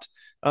flip-flopped.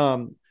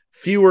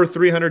 Fewer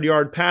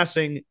 300-yard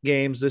passing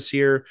games this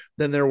year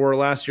than there were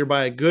last year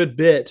by a good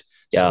bit.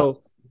 Yeah.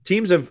 So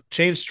teams have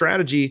changed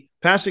strategy.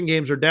 Passing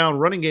games are down,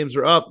 running games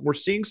are up. We're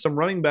seeing some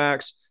running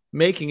backs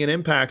making an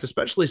impact,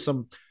 especially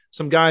some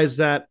guys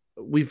that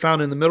we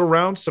found in the middle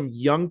round, some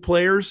young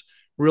players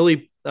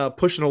really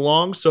pushing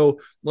along. So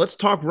let's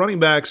talk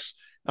running backs.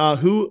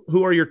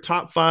 Who are your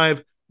top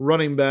 5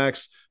 running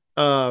backs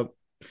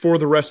for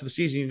the rest of the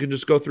season? You can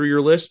just go through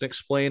your list and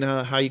explain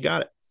how you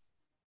got it.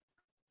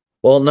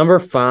 Well, number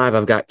 5,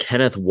 I've got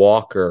Kenneth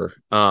Walker.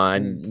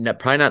 And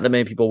probably not that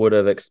many people would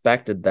have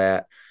expected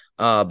that,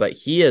 but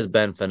he has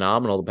been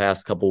phenomenal the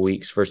past couple of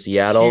weeks for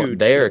Seattle. Huge.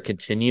 They are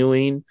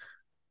continuing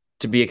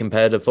to be a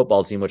competitive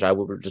football team, which I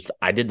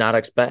did not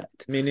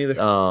expect. Me neither.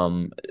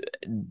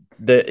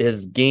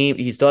 His game,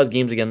 he still has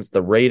games against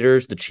the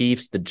Raiders, the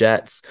Chiefs, the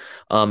Jets,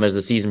 as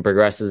the season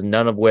progresses,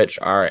 none of which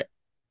are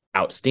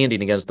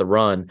outstanding against the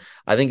run.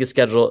 I think his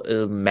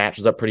schedule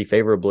matches up pretty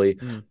favorably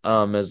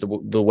as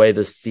the way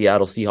the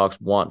Seattle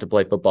Seahawks want to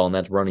play football, and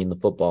that's running the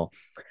football.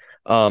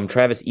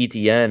 Travis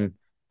Etienne,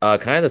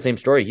 kind of the same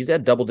story. He's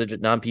had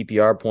double-digit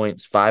non-PPR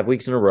points 5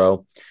 weeks in a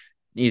row.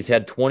 He's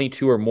had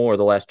 22 or more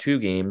the last 2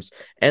 games.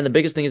 And the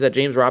biggest thing is that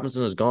James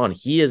Robinson is gone.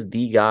 He is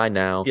the guy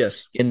now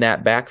in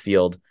that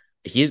backfield.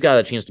 He's got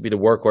a chance to be the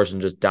workhorse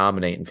and just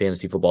dominate in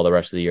fantasy football the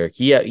rest of the year.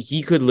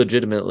 He could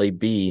legitimately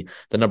be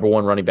the number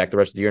 1 running back the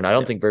rest of the year, and I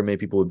don't think very many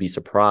people would be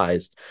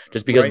surprised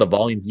just because of the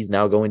volume he's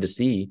now going to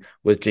see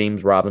with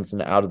James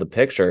Robinson out of the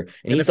picture.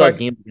 And he still has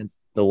games against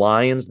the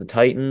Lions, the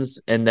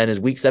Titans, and then his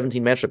Week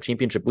 17 matchup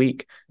championship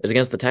week is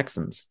against the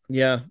Texans.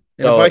 Yeah,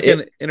 and so if I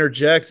can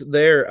interject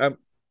there,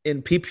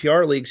 in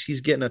PPR leagues,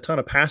 he's getting a ton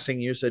of passing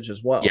usage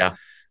as well. Yeah,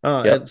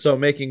 and so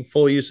making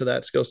full use of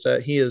that skill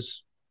set, he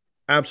is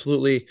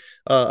absolutely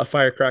a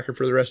firecracker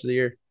for the rest of the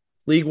year.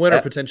 League winner,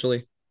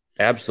 potentially.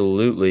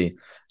 Absolutely.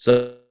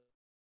 So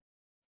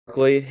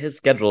his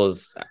schedule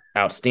is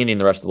outstanding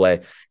the rest of the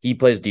way. He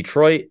plays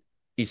Detroit.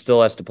 He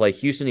still has to play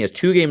Houston. He has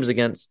 2 games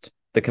against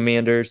the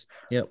Commanders,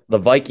 the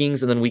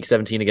Vikings, and then Week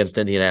 17 against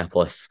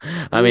Indianapolis.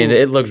 I mean,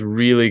 it looks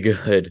really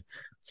good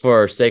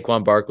for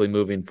Saquon Barkley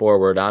moving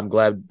forward. I'm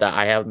glad that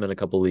I have him in a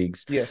couple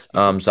leagues. Yes.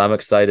 So I'm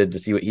excited to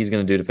see what he's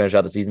going to do to finish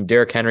out the season.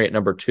 Derrick Henry at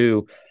number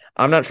 2.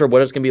 I'm not sure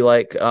what it's going to be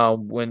like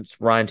once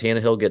Ryan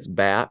Tannehill gets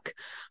back.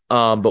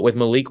 But with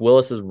Malik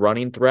Willis's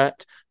running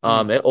threat,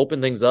 it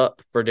opened things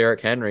up for Derrick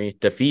Henry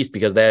to feast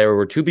because there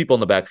were 2 people in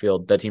the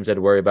backfield that teams had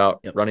to worry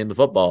about running the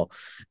football.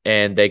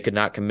 And they could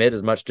not commit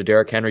as much to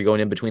Derrick Henry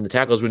going in between the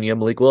tackles when you have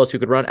Malik Willis who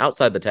could run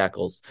outside the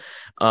tackles.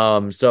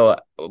 So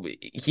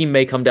he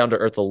may come down to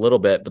earth a little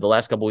bit, but the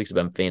last couple of weeks have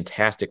been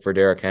fantastic for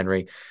Derrick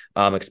Henry.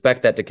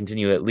 Expect that to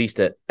continue at least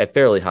at a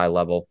fairly high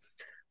level.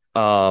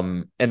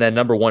 And then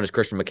number 1 is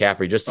Christian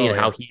McCaffrey. Just seeing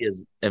how he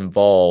is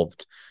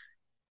involved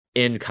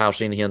in Kyle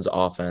Shanahan's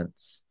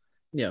offense.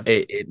 Yeah,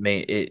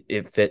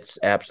 it fits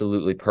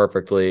absolutely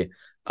perfectly.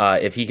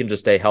 If he can just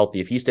stay healthy,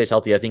 if he stays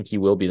healthy, I think he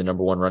will be the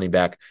number 1 running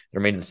back the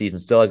remainder of the season.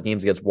 Still has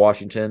games against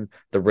Washington,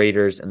 the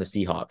Raiders, and the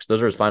Seahawks.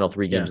 Those are his final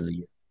 3 games of the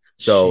year.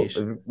 So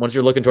once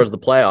you're looking towards the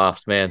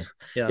playoffs, man,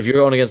 if you're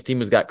going against a team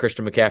who's got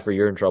Christian McCaffrey,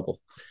 you're in trouble.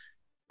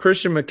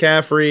 Christian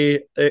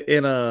McCaffrey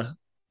in a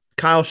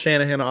Kyle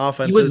Shanahan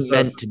offense. He was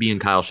meant to be in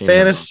Kyle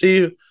Shanahan.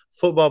 Fantasy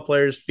football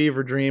player's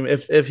fever dream.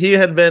 If he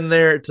had been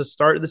there to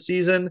start the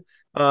season,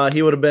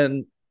 he would have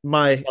been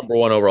my number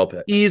 1 overall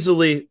pick.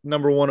 Easily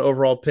number 1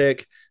 overall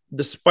pick,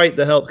 despite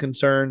the health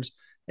concerns.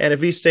 And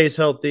if he stays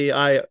healthy,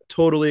 I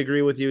totally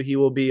agree with you. He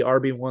will be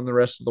RB1 the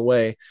rest of the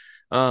way.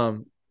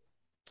 And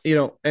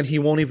he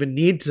won't even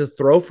need to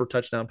throw for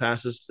touchdown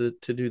passes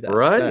to do that.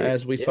 Right.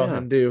 As we saw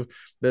him do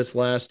this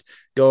last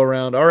go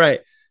around. All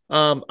right.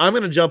 I'm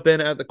going to jump in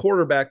at the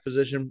quarterback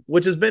position,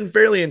 which has been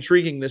fairly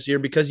intriguing this year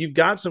because you've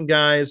got some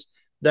guys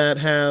that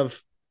have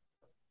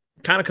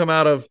kind of come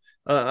out of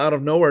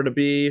nowhere to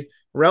be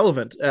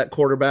relevant at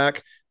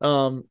quarterback.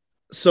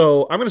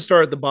 So I'm going to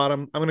start at the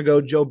bottom. I'm going to go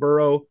Joe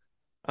Burrow.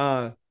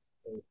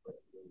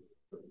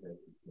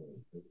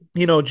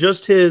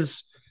 Just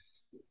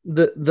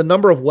the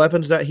number of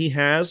weapons that he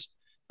has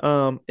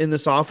in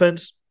this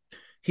offense,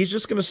 he's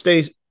just going to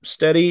stay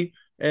steady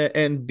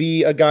and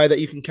be a guy that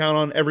you can count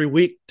on every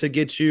week to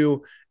get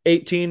you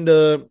 18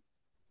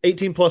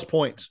 plus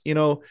points,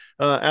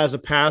 as a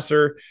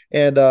passer.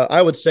 And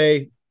I would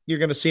say you're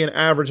going to see an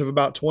average of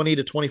about 20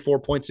 to 24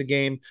 points a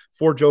game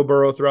for Joe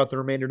Burrow throughout the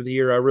remainder of the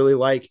year. I really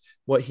like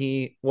what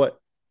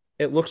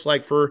it looks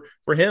like for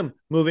him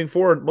moving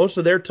forward. Most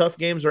of their tough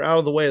games are out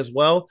of the way as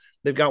well.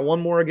 They've got one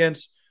more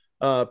against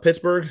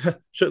Pittsburgh.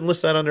 Shouldn't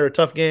list that under a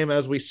tough game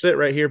as we sit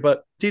right here,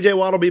 but TJ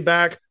Watt will be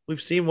back. We've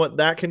seen what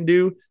that can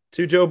do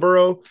to Joe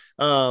Burrow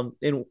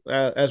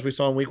as we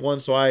saw in week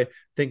 1. So I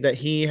think that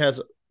he has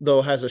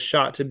a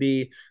shot to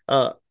be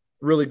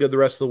really good the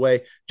rest of the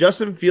way.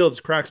 Justin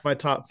Fields cracks my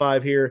top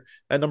 5 here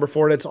at number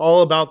 4. And it's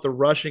all about the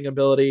rushing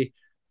ability.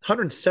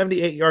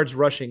 178 yards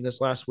rushing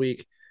this last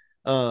week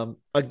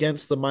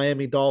against the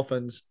Miami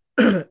Dolphins.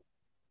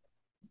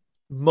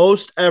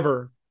 Most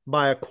ever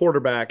by a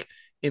quarterback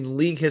in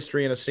league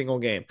history in a single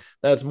game.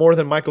 That's more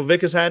than Michael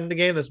Vick has had in the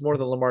game. That's more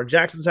than Lamar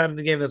Jackson's had in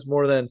the game. That's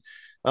more than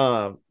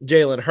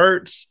Jalen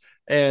Hurts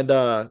and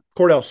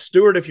Cordell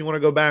Stewart, if you want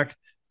to go back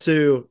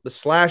to the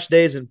slash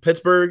days in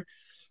Pittsburgh.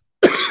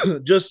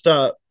 Just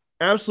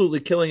absolutely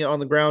killing it on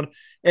the ground.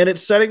 And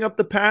it's setting up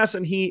the pass,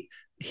 and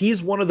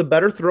he's one of the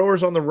better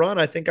throwers on the run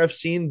I think I've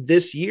seen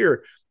this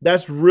year.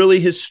 That's really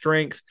his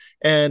strength,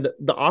 and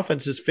the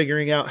offense is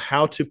figuring out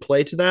how to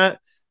play to that.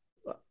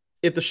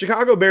 If the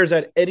Chicago Bears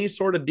had any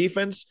sort of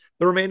defense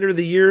the remainder of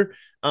the year,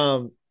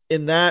 in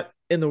the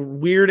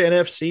weird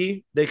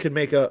NFC, they could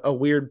make a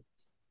weird,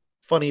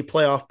 funny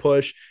playoff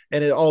push,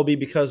 and it'd all be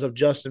because of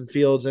Justin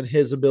Fields and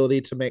his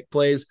ability to make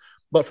plays.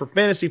 But for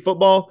fantasy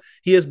football,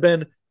 he has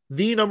been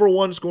the number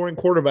 1 scoring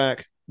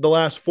quarterback the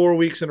last 4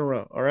 weeks in a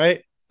row. All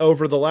right.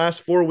 Over the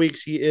last 4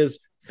 weeks, he is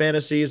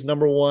fantasy's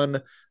number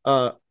 1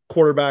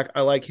 quarterback.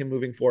 I like him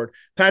moving forward.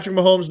 Patrick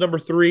Mahomes, number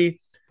 3.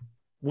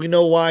 We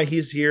know why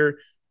he's here.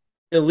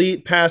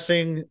 elite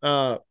passing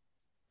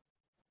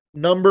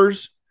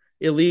numbers,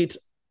 elite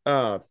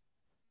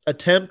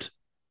attempt,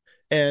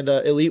 and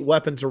elite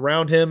weapons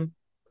around him.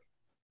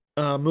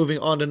 Moving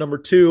on to number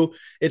 2,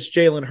 it's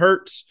Jalen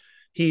Hurts.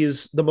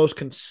 He's the most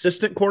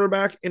consistent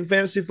quarterback in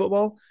fantasy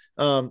football.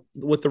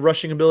 With the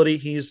rushing ability,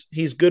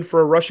 he's good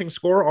for a rushing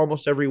score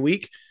almost every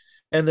week.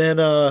 And then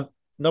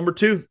number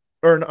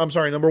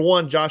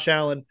 1, Josh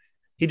Allen.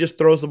 He just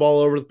throws the ball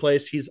all over the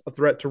place. He's a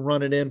threat to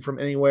run it in from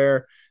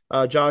anywhere.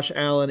 Josh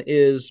Allen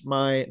is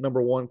my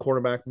number 1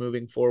 quarterback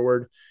moving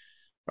forward.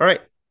 All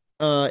right,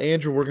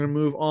 Andrew, we're going to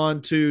move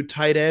on to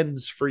tight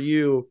ends for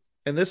you.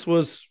 And this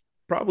was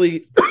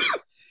probably,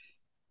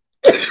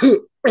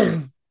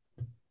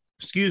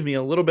 excuse me,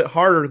 a little bit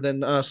harder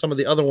than some of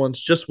the other ones,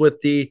 just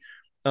with the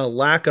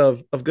lack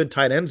of good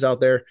tight ends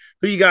out there.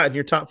 Who you got in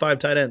your top 5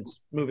 tight ends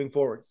moving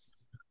forward?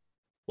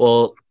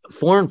 Well,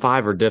 4 and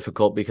 5 are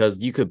difficult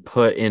because you could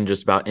put in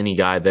just about any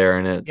guy there,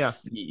 and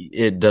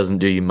it doesn't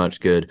do you much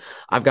good.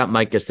 I've got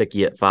Mike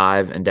Gesicki at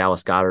 5 and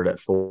Dallas Goedert at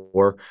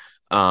 4,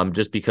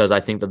 just because I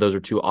think that those are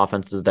 2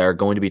 offenses that are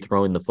going to be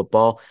throwing the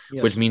football,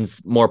 which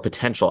means more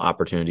potential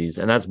opportunities.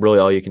 And that's really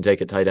all you can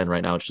take at tight end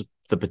right now. It's just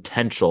the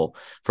potential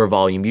for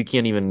volume. You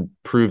can't even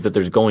prove that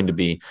there's going to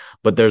be,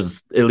 but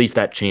there's at least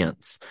that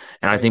chance.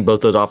 And I think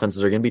both those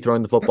offenses are going to be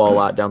throwing the football a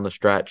lot down the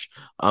stretch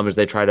as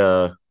they try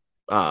to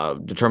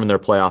determine their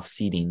playoff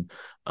seeding.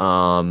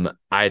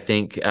 I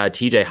think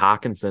TJ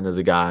Hawkinson is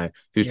a guy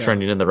who's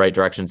trending in the right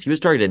directions. He was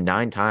targeted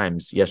 9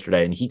 times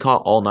yesterday, and he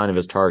caught all 9 of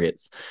his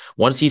targets.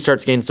 Once he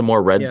starts getting some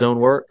more red zone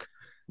work,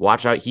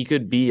 watch out. He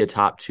could be a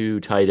top 2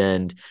 tight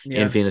end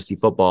in fantasy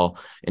football.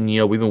 And,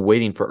 we've been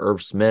waiting for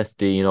Irv Smith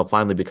to,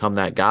 finally become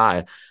that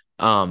guy.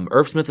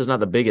 Irv Smith is not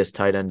the biggest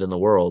tight end in the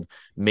world.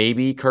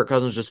 Maybe Kirk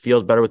Cousins just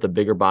feels better with a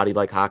bigger body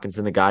like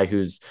Hawkinson, the guy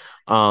who's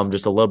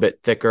just a little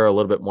bit thicker, a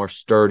little bit more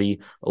sturdy,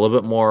 a little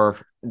bit more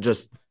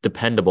just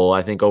dependable,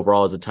 I think,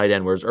 overall as a tight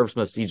end, whereas Irv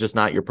Smith, he's just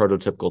not your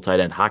prototypical tight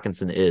end.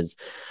 Hawkinson is.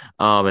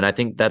 And I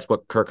think that's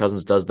what Kirk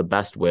Cousins does the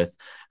best with,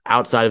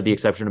 outside of the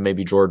exception of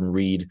maybe Jordan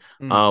Reed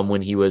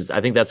when he was.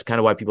 I think that's kind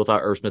of why people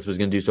thought Irv Smith was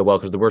going to do so well,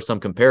 because there were some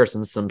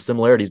comparisons, some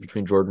similarities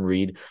between Jordan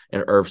Reed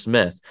and Irv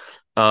Smith.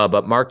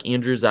 But Mark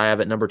Andrews, I have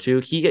at number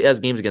 2. He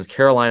has games against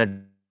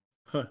Carolina,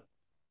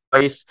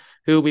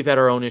 who we've had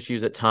our own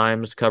issues at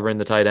times covering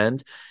the tight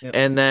end,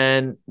 and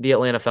then the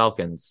Atlanta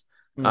Falcons.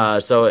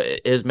 So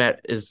his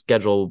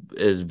schedule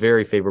is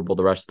very favorable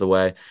the rest of the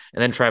way.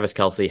 And then Travis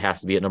Kelce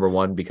has to be at number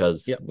 1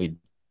 because we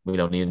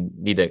don't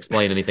need to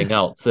explain anything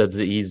else.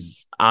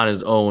 He's on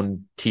his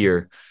own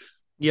tier.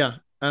 Yeah,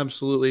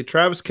 absolutely.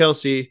 Travis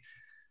Kelce,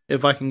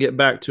 if I can get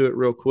back to it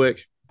real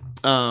quick.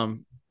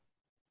 I'm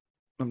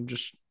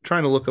just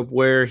trying to look up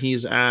where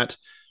he's at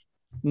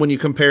when you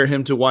compare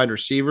him to wide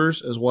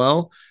receivers as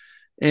well.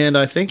 And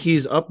I think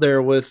he's up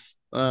there with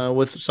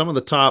some of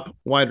the top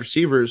wide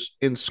receivers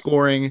in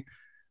scoring.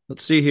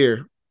 Let's see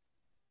here.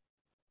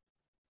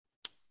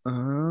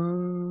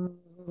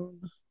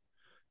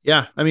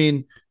 Yeah, I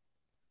mean,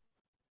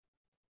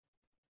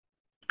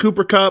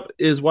 Cooper Kupp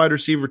is wide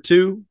receiver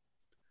 2,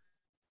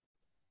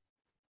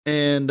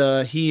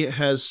 and he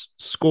has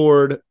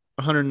scored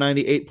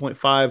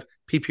 198.5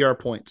 PPR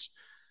points.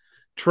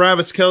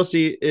 Travis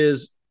Kelce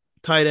is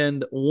tight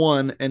end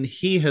 1, and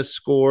he has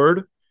scored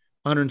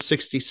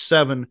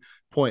 167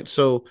 points.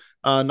 So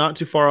not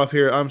too far off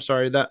here. I'm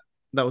sorry, that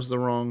was the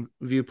wrong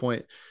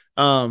viewpoint.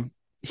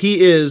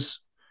 He is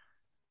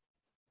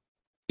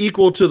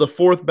equal to the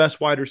 4th best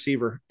wide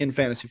receiver in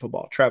fantasy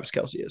football. Travis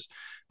Kelce is,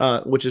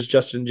 which is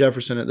Justin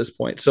Jefferson at this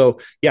point. So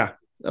yeah,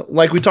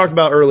 like we talked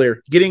about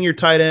earlier, getting your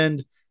tight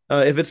end,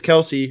 if it's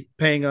Kelce,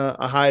 paying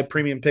a high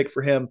premium pick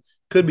for him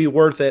could be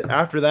worth it.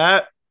 After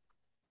that,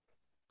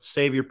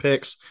 save your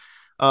picks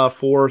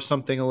for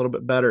something a little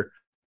bit better.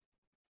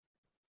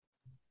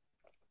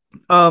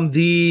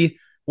 The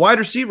wide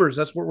receivers,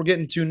 that's what we're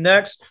getting to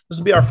next. This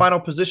will be our final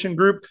position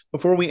group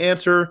before we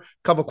answer a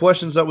couple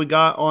questions that we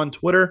got on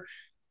Twitter.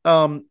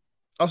 I'll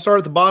start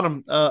at the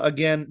bottom.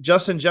 Again,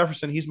 Justin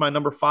Jefferson, he's my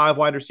number 5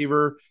 wide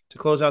receiver to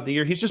close out the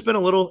year. He's just been a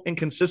little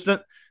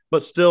inconsistent,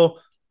 but still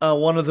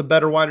one of the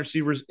better wide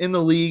receivers in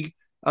the league.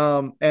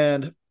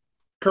 And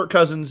Kirk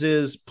Cousins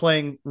is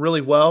playing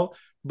really well,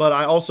 but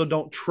I also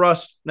don't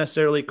trust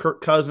necessarily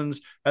Kirk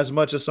Cousins as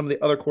much as some of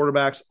the other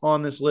quarterbacks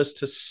on this list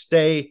to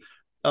stay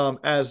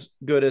as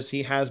good as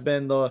he has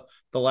been the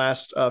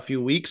last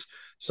few weeks.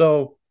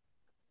 So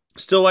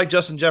still like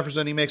Justin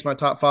Jefferson. He makes my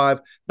top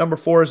 5. Number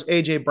 4 is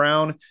A.J.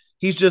 Brown.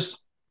 He's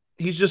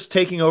just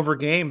taking over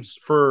games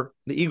for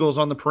the Eagles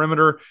on the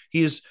perimeter.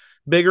 He's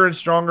bigger and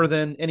stronger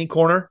than any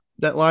corner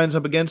that lines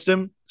up against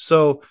him.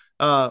 So,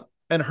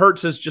 and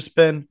Hurts has just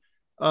been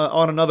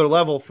on another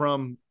level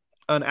from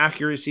an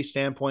accuracy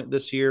standpoint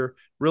this year.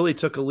 Really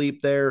took a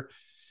leap there.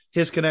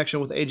 His connection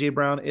with A.J.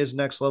 Brown is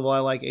next level. I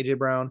like A.J.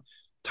 Brown.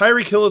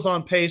 Tyreek Hill is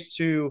on pace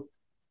to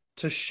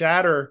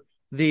shatter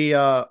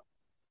the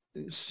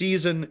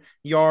season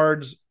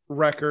yards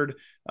record,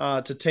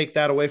 to take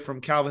that away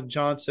from Calvin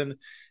Johnson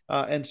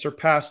and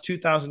surpass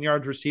 2,000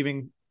 yards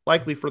receiving,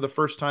 likely for the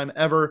first time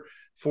ever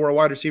for a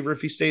wide receiver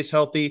if he stays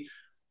healthy.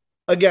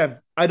 again,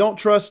 I don't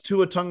trust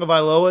Tua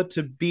Tagovailoa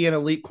to be an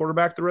elite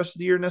quarterback the rest of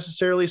the year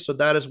necessarily. So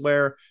that is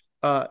where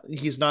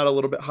he's not a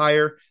little bit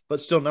higher,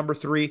 but still number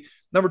 3.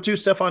 Number 2,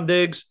 Stephon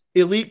Diggs,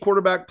 elite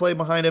quarterback play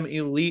behind him,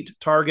 elite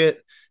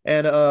target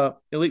and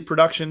elite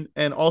production,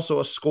 and also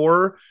a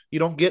scorer. You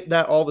don't get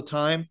that all the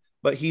time,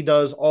 but he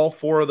does all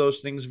 4 of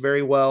those things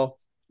very well.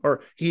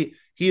 Or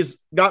he's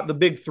got the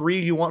big 3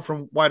 you want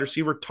from wide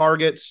receiver: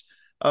 targets,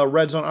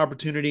 red zone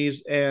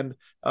opportunities, and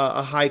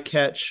a high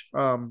catch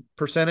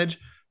percentage.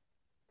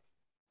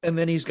 And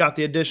then he's got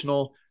the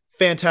additional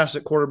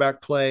fantastic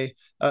quarterback play,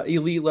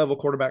 elite level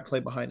quarterback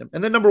play behind him.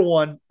 And then number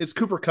 1, it's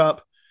Cooper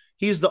Kupp.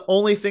 He's the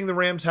only thing the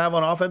Rams have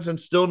on offense, and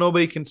still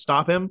nobody can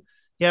stop him.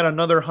 He had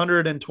another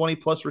 120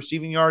 plus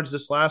receiving yards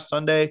this last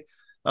Sunday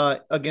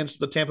against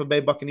the Tampa Bay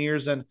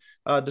Buccaneers. And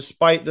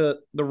despite the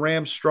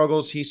Rams'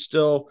 struggles, he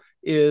still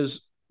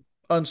is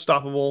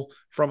unstoppable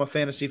from a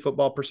fantasy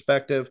football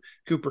perspective.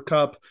 Cooper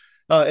Kupp,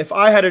 if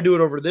I had to do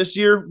it over this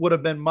year, would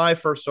have been my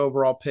first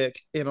overall pick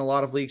in a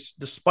lot of leagues,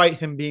 despite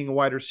him being a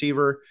wide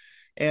receiver.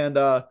 And,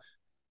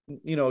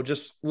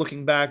 just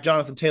looking back,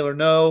 Jonathan Taylor,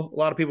 no. A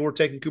lot of people were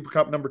taking Cooper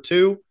Kupp number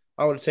 2.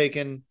 I would have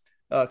taken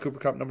Cooper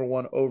Kupp number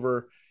 1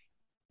 over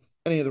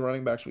any of the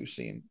running backs we've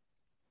seen.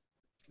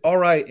 All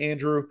right,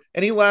 Andrew,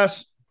 any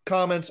last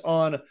comments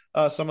on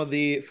some of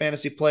the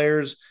fantasy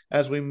players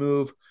as we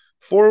move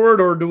forward,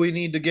 or do we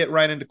need to get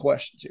right into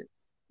questions here?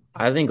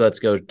 I think let's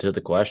go to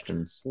the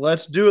questions.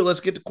 Let's do it.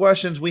 Let's get to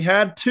questions. We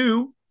had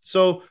 2,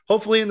 so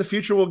hopefully in the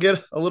future we'll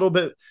get a little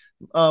bit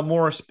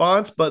more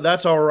response, but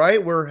that's all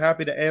right. We're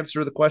happy to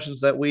answer the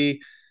questions that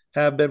we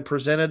have been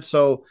presented.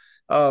 So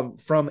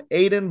from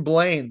Aiden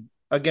Blaine,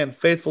 again,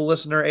 faithful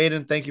listener.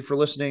 Aiden, thank you for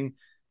listening.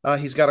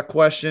 He's got a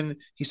question.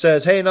 He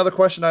says, hey, another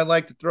question I'd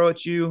like to throw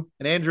at you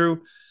and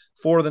Andrew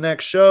for the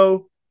next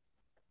show.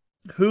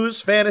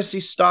 Whose fantasy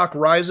stock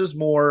rises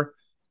more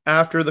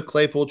after the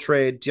Claypool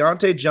trade,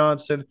 Deontay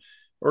Johnson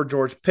or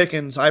George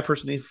Pickens? I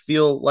personally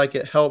feel like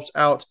it helps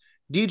out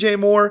DJ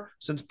Moore,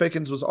 since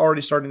Pickens was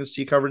already starting to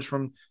see coverage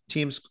from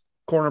teams'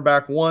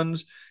 cornerback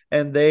ones,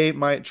 and they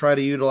might try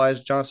to utilize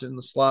Johnson in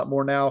the slot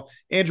more now.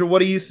 Andrew, what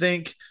do you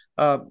think?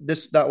 That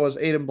was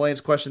Aiden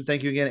Blaine's question.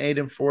 Thank you again,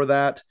 Aiden, for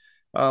that.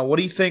 What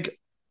do you think?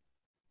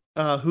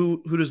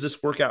 Who does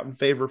this work out in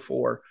favor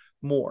for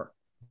more?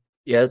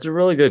 Yeah, it's a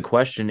really good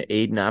question,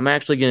 Aiden. I'm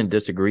actually going to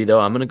disagree, though.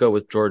 I'm going to go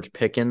with George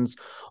Pickens,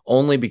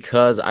 only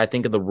because I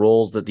think of the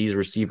roles that these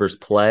receivers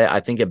play. I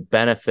think it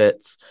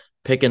benefits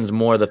Pickens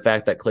more, the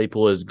fact that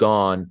Claypool is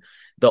gone.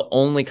 The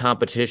only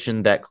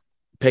competition that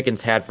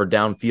Pickens had for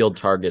downfield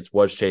targets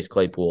was Chase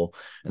Claypool.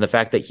 And the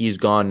fact that he's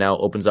gone now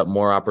opens up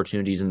more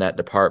opportunities in that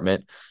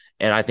department.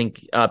 And I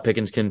think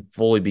Pickens can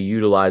fully be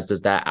utilized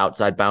as that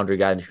outside boundary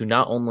guy who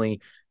not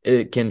only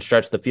can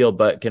stretch the field,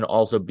 but can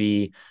also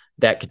be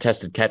that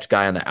contested catch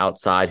guy on the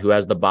outside who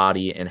has the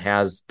body and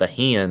has the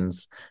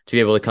hands to be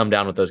able to come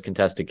down with those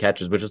contested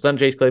catches, which is something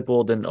Chase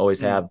Claypool didn't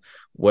always have,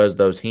 was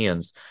those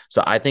hands.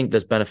 So I think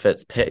this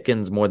benefits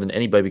Pickens more than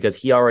anybody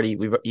because we've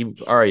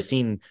already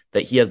seen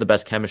that he has the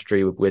best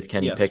chemistry with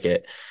Kenny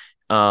Pickett.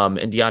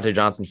 And Deontay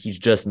Johnson, he's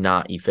just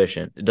not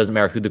efficient. It doesn't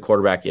matter who the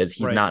quarterback is.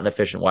 He's not an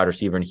efficient wide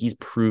receiver, and he's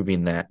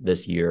proving that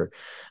this year.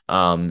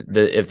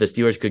 If the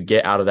Steelers could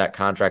get out of that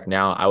contract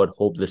now, I would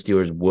hope the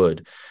Steelers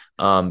would.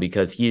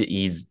 Because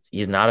he's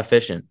not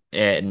efficient.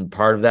 And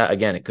part of that,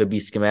 again, it could be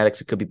schematics,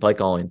 it could be play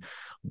calling,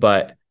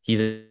 but he's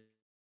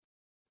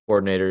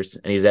coordinators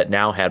and he's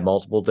now had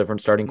multiple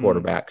different starting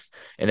quarterbacks,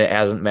 and it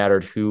hasn't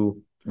mattered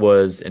who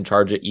was in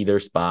charge at either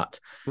spot.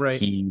 Right.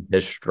 He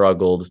has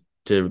struggled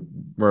to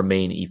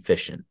remain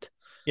efficient.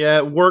 Yeah,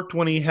 it worked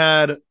when he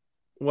had,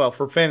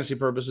 for fantasy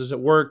purposes, it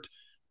worked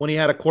when he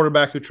had a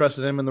quarterback who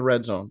trusted him in the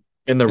red zone.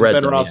 In the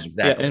red zone,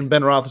 exactly. And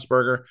Ben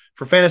Roethlisberger.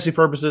 For fantasy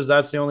purposes,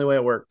 that's the only way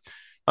it worked.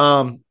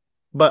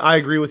 But I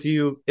agree with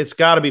you. It's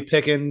got to be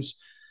Pickens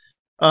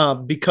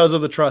because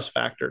of the trust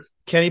factor.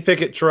 Kenny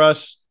Pickett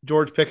trusts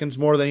George Pickens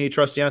more than he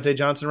trusts Deontay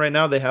Johnson right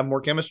now. They have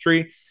more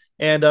chemistry.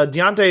 And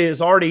Deontay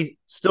is already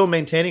still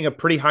maintaining a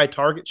pretty high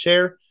target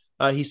share.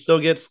 He still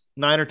gets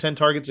 9 or 10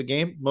 targets a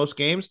game, most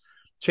games.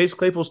 Chase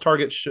Claypool's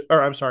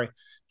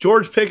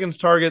George Pickens'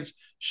 targets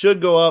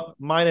should go up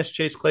minus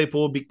Chase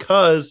Claypool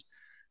because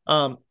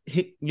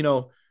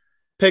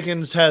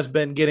Pickens has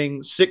been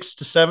getting 6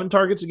 to 7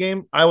 targets a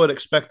game. I would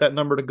expect that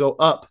number to go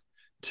up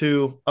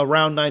to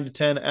around 9 to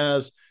 10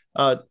 as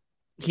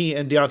he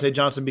and Deontay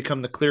Johnson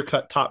become the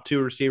clear-cut top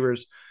 2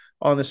 receivers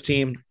on this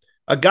team.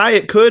 A guy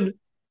it could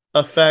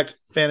affect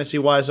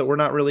fantasy-wise that we're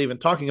not really even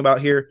talking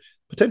about here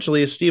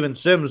potentially is Steven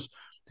Sims,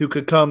 who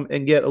could come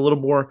and get a little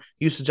more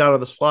usage out of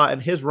the slot.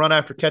 And his run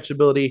after catch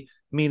ability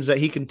means that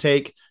he can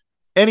take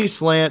any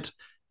slant,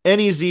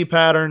 any Z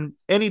pattern,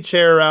 any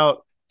chair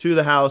route to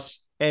the house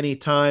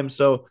anytime.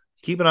 So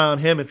keep an eye on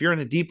him. If you're in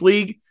a deep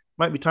league,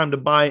 might be time to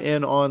buy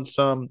in on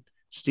some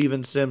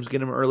Steven Sims,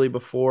 get him early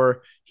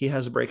before he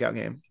has a breakout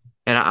game.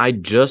 And I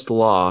just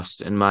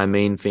lost in my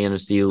main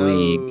fantasy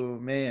league. Oh,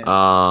 man.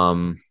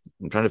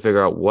 I'm trying to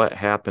figure out what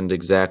happened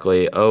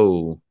exactly.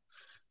 Oh,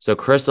 So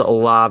Chris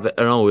Olave,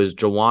 it was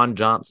Jawan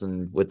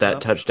Johnson with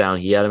that touchdown.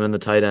 He had him in the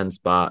tight end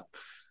spot.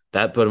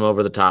 That put him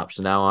over the top.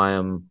 So now I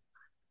am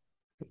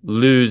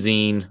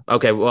losing.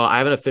 Okay, well, I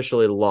haven't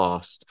officially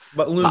lost.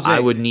 But losing. I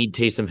would need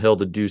Taysom Hill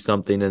to do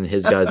something and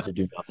his guys to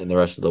do nothing the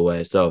rest of the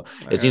way. So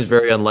it seems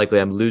very unlikely.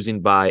 I'm losing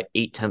by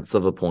 0.8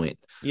 of a point.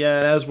 Yeah,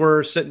 and as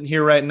we're sitting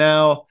here right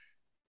now,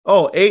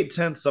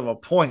 0.8 of a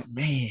point.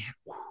 Man,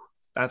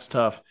 that's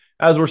tough.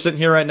 As we're sitting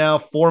here right now,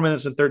 4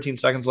 minutes and 13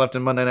 seconds left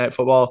in Monday Night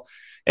Football.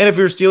 And if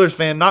you're a Steelers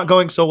fan, not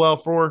going so well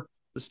for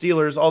the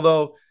Steelers,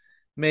 although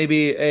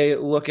maybe a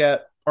look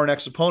at our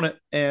next opponent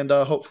and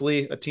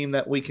hopefully a team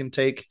that we can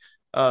take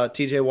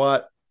TJ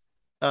Watt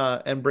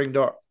and bring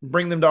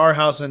them to our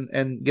house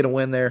and get a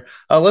win there.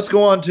 Let's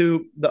go on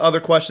to the other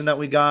question that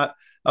we got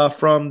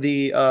from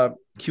the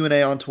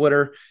Q&A on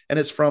Twitter, and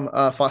it's from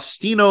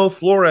Faustino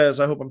Flores.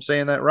 I hope I'm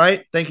saying that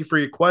right. Thank you for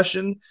your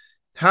question.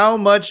 How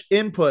much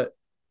input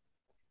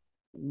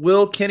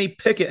will Kenny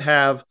Pickett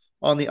have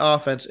on the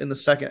offense in the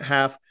second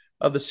half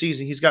of the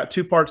season? He's got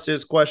two parts to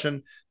his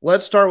question.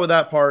 Let's start with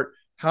that part.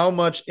 How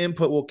much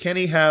input will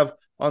Kenny have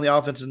on the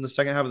offense in the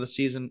second half of the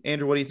season?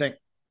 Andrew, what do you think?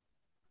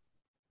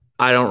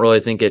 I don't really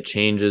think it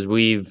changes.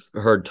 We've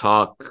heard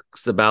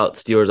talks about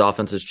Steelers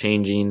offenses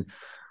changing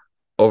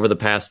over the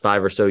past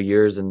 5 or so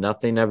years, and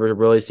nothing ever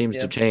really seems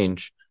to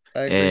change.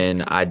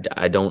 And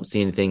I don't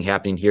see anything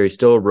happening here. He's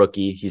still a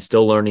rookie. He's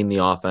still learning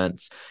the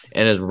offense.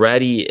 And as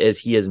ready as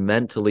he is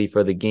mentally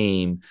for the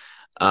game,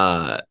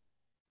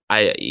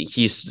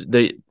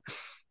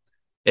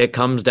 it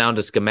comes down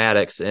to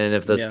schematics, and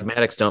if the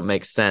schematics don't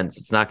make sense,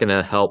 it's not going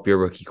to help your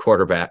rookie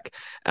quarterback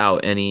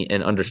out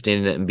and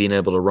understanding it and being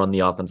able to run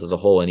the offense as a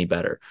whole any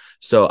better.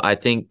 So I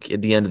think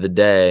at the end of the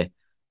day,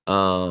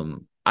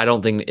 I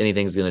don't think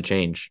anything's going to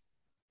change.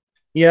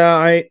 Yeah,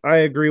 I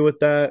agree with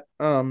that.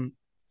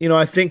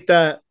 I think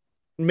that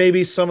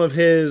maybe some of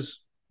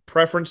his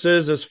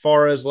preferences as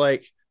far as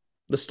like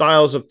the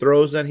styles of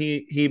throws that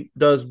he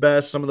does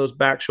best, some of those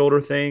back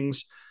shoulder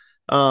things,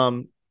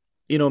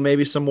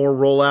 maybe some more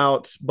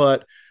rollouts,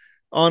 but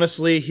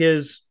honestly,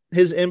 his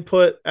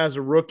input as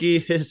a rookie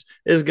is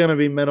going to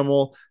be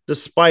minimal,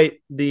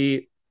 despite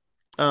the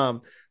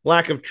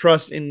lack of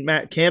trust in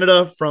Matt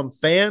Canada from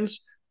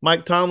fans.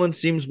 Mike Tomlin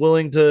seems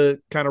willing to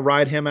kind of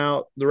ride him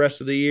out the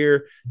rest of the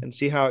year and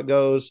see how it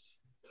goes.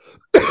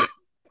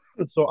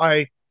 So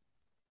I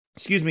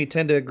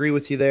tend to agree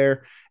with you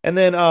there. And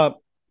then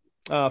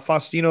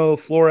Faustino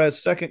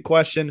Flores, second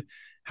question,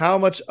 how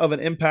much of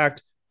an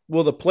impact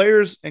will the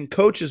players and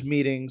coaches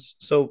meetings,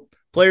 so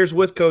players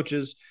with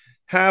coaches,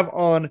 have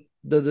on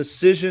the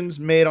decisions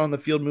made on the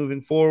field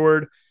moving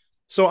forward?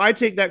 So I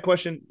take that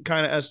question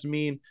kind of as to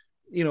mean,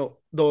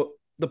 the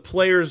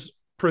players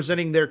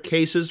presenting their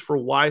cases for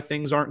why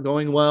things aren't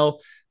going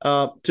well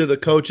to the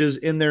coaches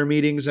in their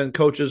meetings and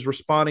coaches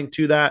responding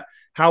to that.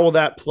 How will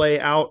that play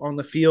out on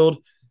the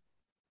field?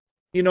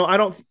 I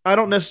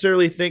don't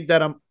necessarily think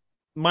that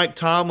Mike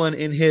Tomlin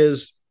in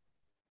his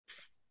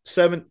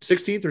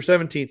 16th or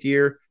 17th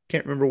year,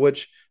 can't remember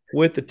which,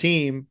 with the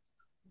team,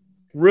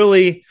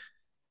 really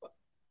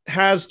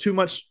has too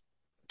much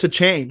to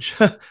change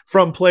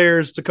from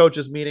players to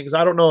coaches meetings.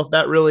 I don't know if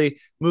that really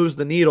moves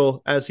the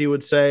needle, as he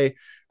would say,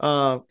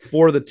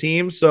 for the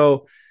team.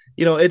 So,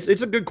 it's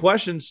a good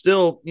question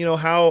still,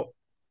 how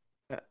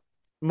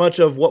much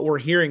of what we're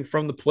hearing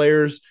from the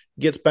players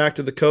gets back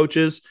to the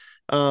coaches.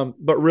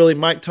 But really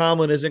Mike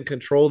Tomlin is in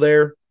control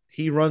there.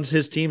 He runs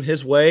his team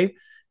his way,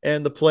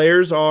 and the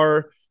players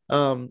are,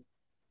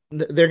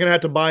 they're going to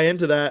have to buy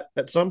into that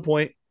at some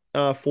point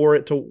for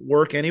it to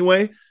work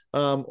anyway.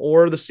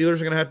 Or the Steelers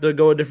are going to have to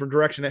go a different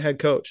direction at head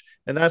coach.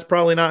 And that's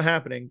probably not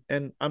happening.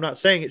 And I'm not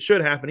saying it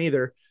should happen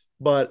either,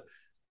 but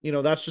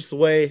that's just the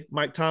way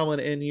Mike Tomlin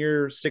in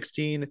year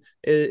 16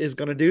 is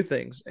going to do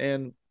things.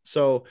 And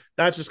so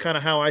that's just kind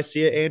of how I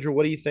see it. Andrew,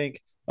 what do you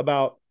think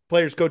about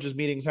players, coaches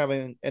meetings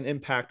having an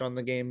impact on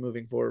the game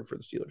moving forward for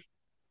the Steelers?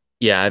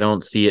 Yeah, I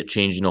don't see it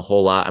changing a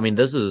whole lot. I mean,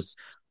 this is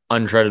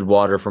untreaded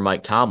water for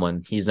Mike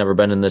Tomlin. He's never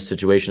been in this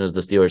situation as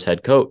the Steelers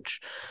head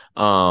coach.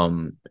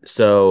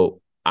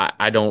 So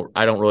I don't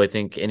really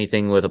think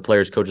anything with a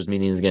players coaches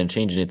meeting is going to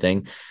change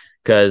anything,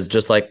 because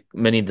just like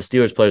many of the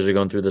Steelers players are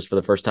going through this for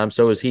the first time,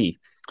 so is he.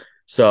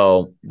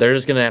 So they're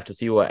just going to have to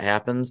see what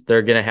happens.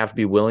 They're going to have to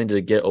be willing to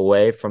get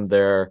away from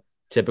their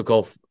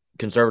typical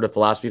conservative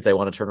philosophy if they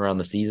want to turn around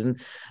the season.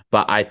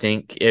 But I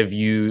think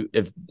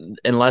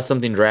unless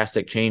something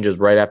drastic changes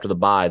right after the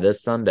bye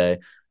this Sunday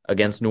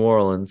against New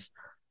Orleans,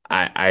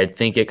 I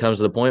think it comes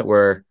to the point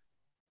where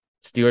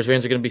Steelers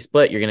fans are going to be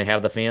split. You're going to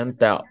have the fans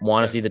that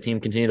want to see the team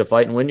continue to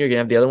fight and win. You're going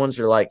to have the other ones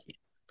who are like,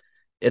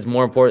 it's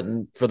more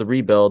important for the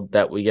rebuild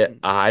that we get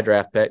a high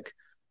draft pick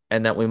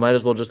and that we might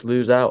as well just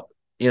lose out.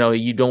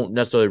 You don't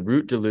necessarily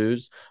root to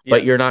lose,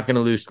 but you're not going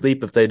to lose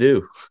sleep if they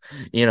do.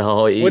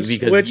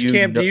 Which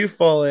camp do you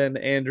fall in,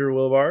 Andrew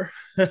Wilbar?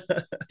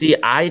 See,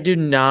 I do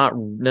not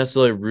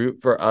necessarily root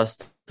for us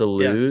to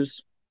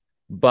lose,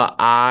 but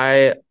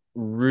I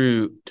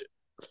root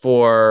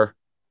for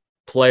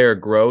player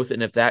growth.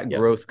 And if that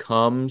growth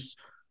comes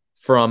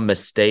from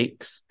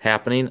mistakes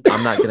happening,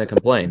 I'm not going to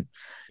complain.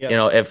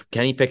 If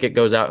Kenny Pickett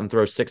goes out and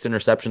throws 6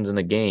 interceptions in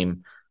a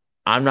game,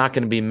 I'm not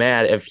going to be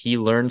mad if he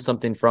learned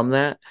something from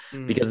that,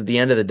 because at the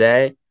end of the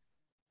day,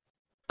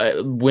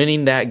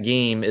 winning that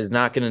game is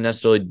not going to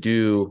necessarily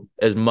do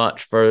as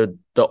much for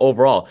the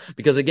overall,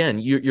 because again,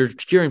 you're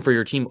cheering for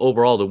your team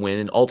overall to win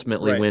and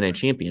ultimately win a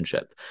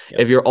championship.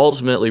 If you're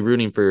ultimately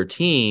rooting for your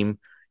team,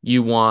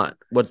 you want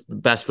what's the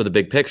best for the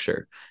big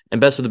picture, and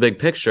best for the big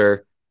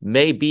picture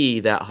may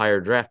be that higher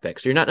draft pick.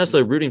 So you're not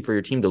necessarily rooting for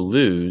your team to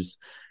lose.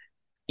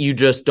 You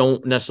just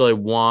don't necessarily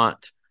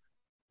want,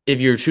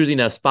 if you're choosing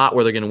a spot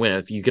where they're going to win,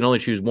 if you can only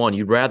choose one,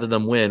 you'd rather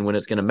them win when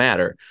it's going to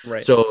matter.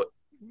 Right. So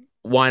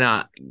why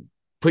not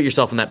put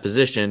yourself in that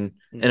position,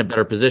 in a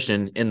better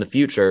position in the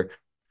future? At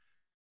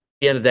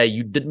the end of the day,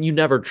 you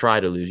never try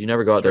to lose. You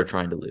never go out there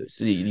trying to lose.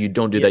 You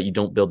don't do that. You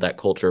don't build that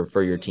culture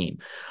for your team.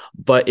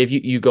 But if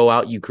you go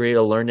out, you create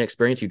a learning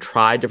experience, you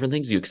try different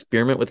things, you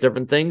experiment with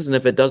different things, and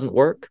if it doesn't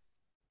work,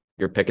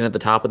 you're picking at the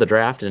top of the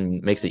draft,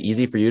 and makes it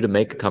easy for you to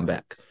make a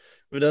comeback.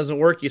 If it doesn't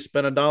work, you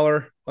spend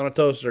 $1 on a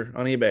toaster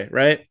on eBay,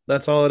 right?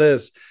 That's all it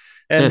is.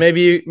 And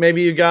maybe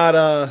you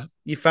got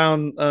you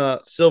found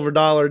silver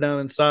dollar down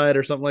inside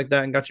or something like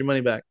that and got your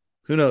money back.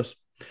 Who knows?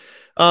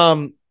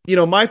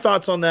 My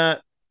thoughts on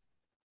that.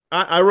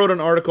 I wrote an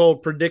article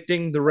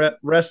predicting the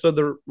rest of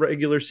the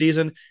regular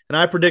season, and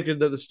I predicted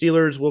that the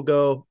Steelers will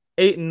go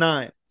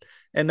 8-9.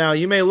 And now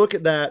you may look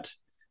at that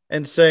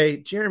and say,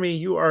 Jeremy,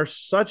 you are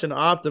such an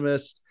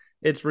optimist.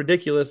 It's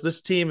ridiculous.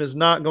 This team is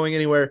not going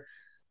anywhere.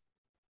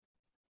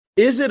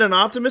 Is it an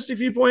optimistic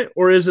viewpoint,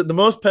 or is it the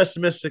most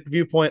pessimistic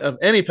viewpoint of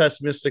any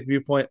pessimistic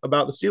viewpoint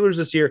about the Steelers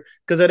this year?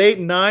 Because at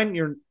 8-9,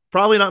 you're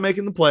probably not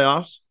making the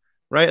playoffs,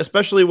 right?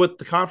 Especially with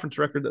the conference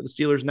record that the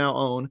Steelers now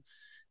own,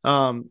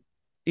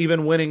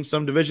 even winning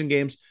some division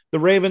games. The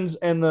Ravens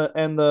and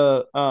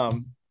the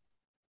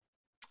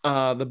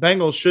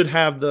Bengals should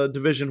have the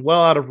division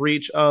well out of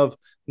reach of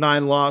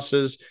 9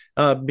 losses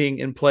being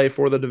in play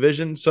for the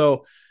division.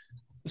 So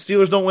the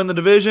Steelers don't win the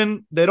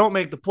division. They don't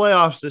make the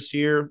playoffs this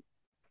year.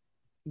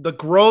 The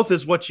growth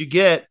is what you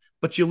get,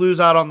 but you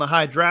lose out on the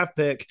high draft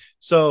pick.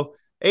 So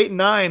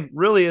 8-9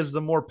 really is the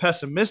more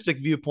pessimistic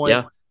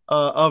viewpoint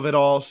of it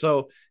all.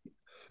 So,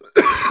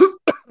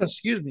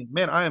 excuse me,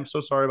 man, I am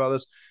so sorry about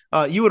this.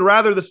 You would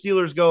rather the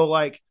Steelers go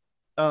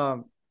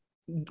on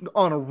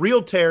a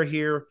real tear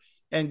here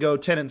and go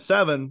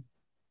 10-7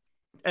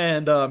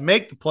 and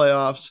make the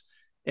playoffs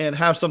and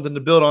have something to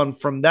build on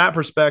from that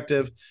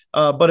perspective.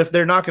 But if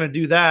they're not going to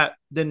do that,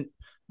 then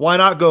why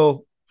not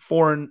go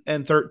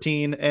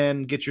 4-13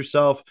 and get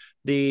yourself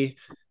the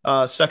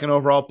second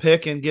overall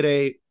pick and get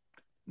a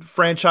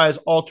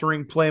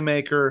franchise-altering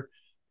playmaker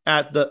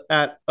at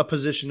a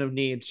position of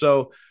need?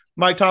 So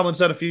Mike Tomlin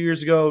said a few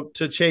years ago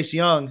to Chase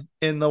Young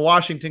in the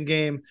Washington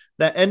game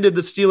that ended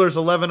the Steelers'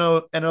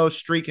 11-0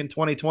 streak in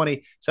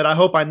 2020, said, I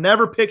hope I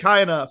never pick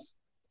high enough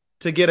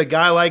to get a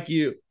guy like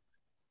you.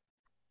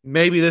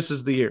 Maybe this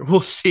is the year.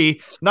 We'll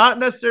see. Not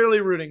necessarily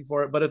rooting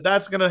for it, but if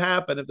that's going to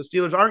happen, if the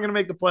Steelers aren't going to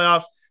make the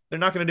playoffs, they're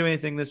not going to do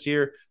anything this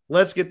year.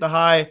 Let's get the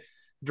high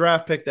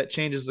draft pick that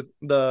changes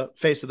the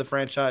face of the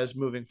franchise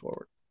moving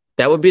forward.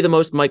 That would be the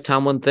most Mike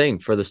Tomlin thing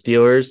for the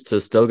Steelers,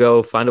 to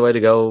still find a way to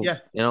go,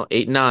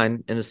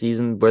 8-9 in the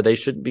season where they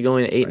should be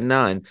going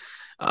 8-9.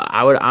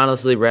 I would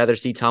honestly rather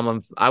see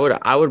Tomlin. I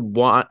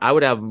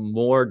would have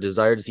more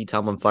desire to see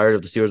Tomlin fired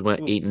if the Steelers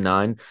went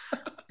 8-9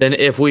 than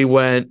if we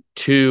went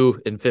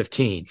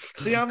 2-15.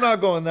 See, I'm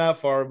not going that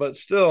far, but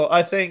still,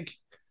 I think,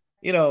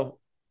 it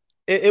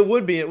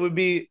would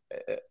be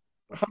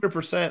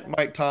 100%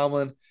 Mike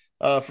Tomlin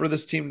for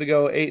this team to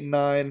go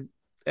 8-9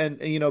 and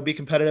be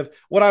competitive.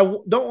 What I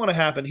don't want to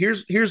happen,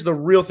 here's the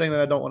real thing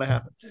that I don't want to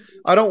happen.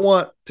 I don't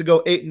want to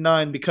go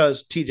 8-9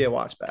 because TJ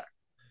Watt's back.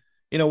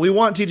 We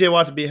want TJ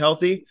Watt to be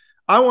healthy.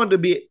 I want to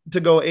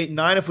go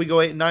 8-9 if we go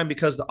 8-9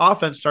 because the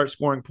offense starts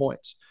scoring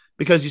points,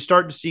 because you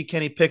start to see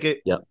Kenny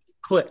Pickett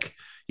click.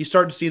 You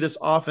start to see this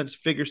offense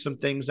figure some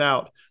things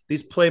out.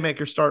 These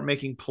playmakers start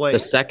making plays. The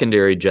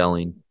secondary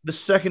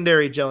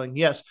gelling,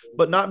 yes,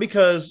 but not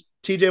because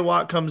TJ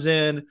Watt comes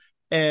in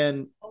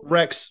and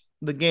wrecks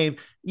the game.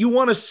 You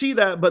want to see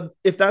that, but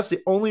if that's the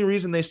only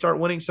reason they start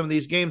winning some of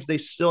these games, they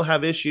still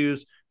have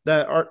issues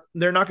they're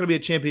not going to be a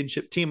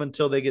championship team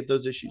until they get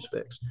those issues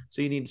fixed.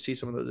 So you need to see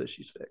some of those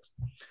issues fixed.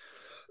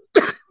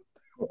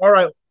 All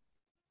right.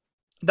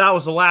 That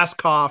was the last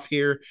cough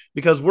here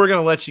because we're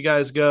going to let you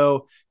guys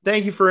go.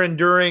 Thank you for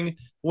enduring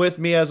with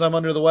me as I'm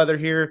under the weather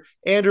here.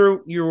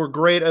 Andrew, you were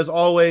great as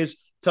always.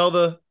 Tell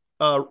the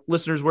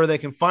listeners where they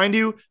can find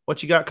you,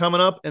 what you got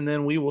coming up, and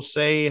then we will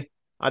say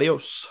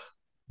adios.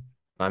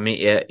 Find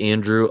me at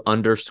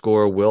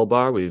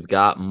Andrew_Wilbar. We've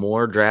got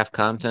more draft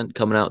content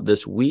coming out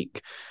this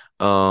week.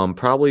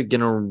 Probably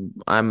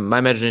my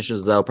imagination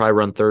is that'll probably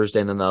run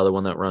Thursday and then the other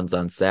one that runs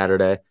on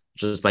Saturday,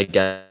 which is my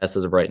guess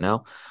as of right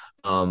now.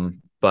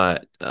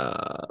 But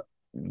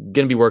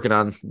going to be working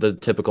on the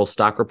typical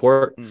stock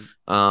report.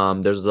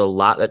 There's a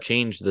lot that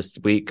changed this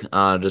week,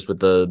 just with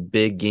the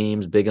big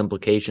games, big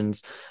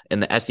implications,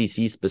 and the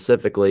SEC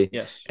specifically.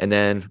 Yes. And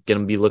then going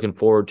to be looking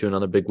forward to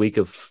another big week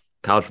of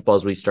college football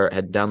as we start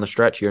heading down the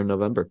stretch here in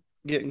November.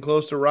 Getting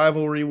close to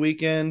rivalry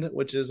weekend,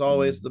 which is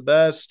always the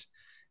best.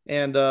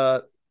 And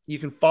you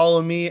can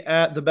follow me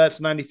at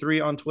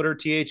TheBets93 on Twitter,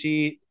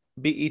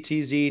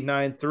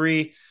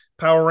 TheBetz93.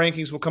 Power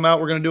rankings will come out.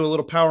 We're going to do a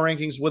little power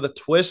rankings with a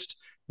twist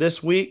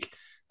this week.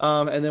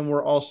 And then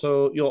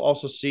you'll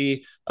also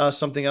see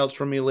something else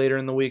from me later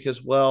in the week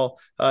as well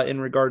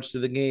in regards to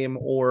the game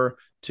or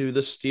to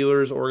the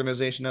Steelers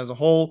organization as a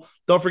whole.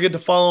 Don't forget to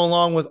follow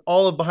along with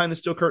all of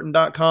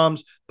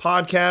BehindTheSteelCurtain.com's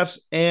podcasts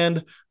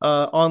and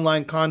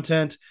online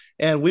content.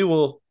 And we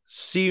will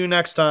see you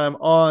next time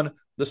on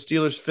the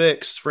Steelers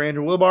Fix. For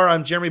Andrew Wilbar,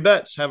 I'm Jeremy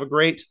Betts. Have a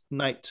great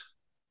night,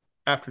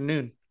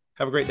 afternoon.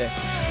 Have a great day.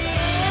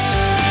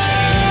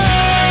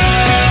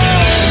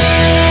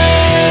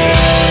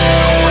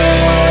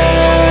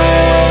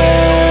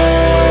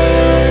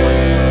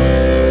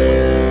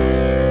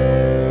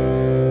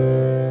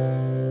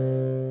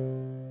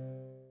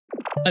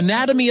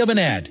 Anatomy of an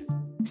ad.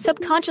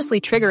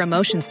 Subconsciously trigger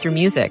emotions through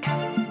music.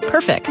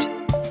 Perfect.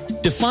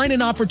 Define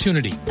an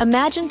opportunity.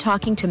 Imagine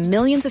talking to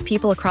millions of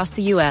people across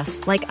the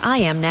U.S. like I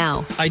am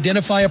now.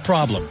 Identify a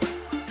problem.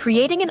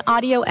 Creating an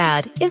audio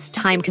ad is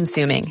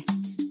time-consuming.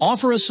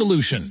 Offer a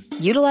solution.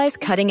 Utilize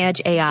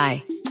cutting-edge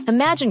AI.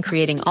 Imagine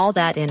creating all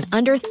that in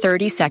under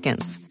 30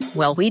 seconds.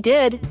 Well, we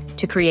did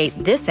to create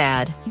this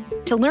ad.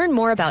 To learn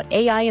more about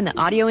AI in the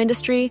audio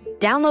industry,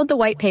 download the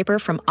white paper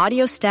from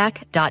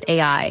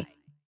audiostack.ai.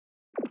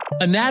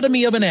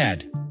 Anatomy of an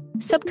ad.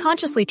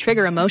 Subconsciously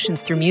trigger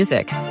emotions through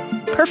music.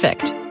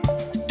 Perfect.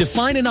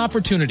 Define an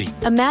opportunity.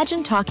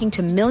 Imagine talking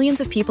to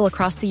millions of people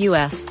across the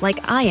U.S.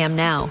 like I am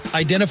now.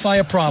 Identify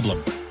a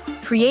problem.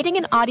 Creating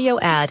an audio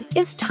ad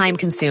is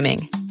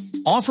time-consuming.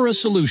 Offer a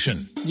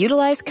solution.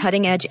 Utilize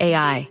cutting-edge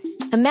AI.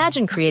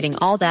 Imagine creating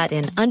all that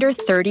in under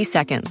 30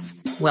 seconds.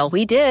 Well,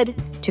 we did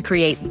to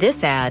create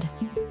this ad.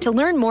 To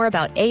learn more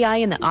about AI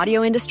in the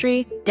audio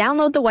industry,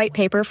 download the white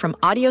paper from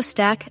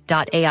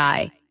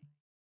audiostack.ai.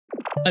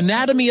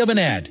 Anatomy of an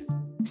ad.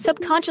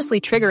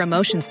 Subconsciously trigger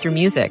emotions through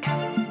music.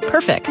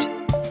 Perfect.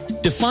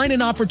 Define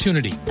an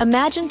opportunity.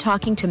 Imagine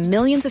talking to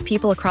millions of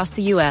people across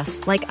the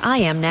U.S. like I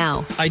am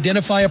now.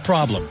 Identify a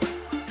problem.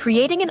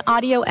 Creating an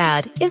audio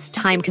ad is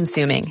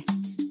time-consuming.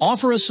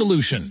 Offer a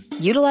solution.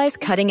 Utilize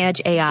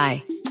cutting-edge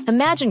AI.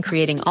 Imagine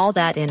creating all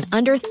that in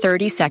under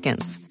 30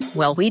 seconds.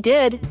 Well, we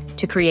did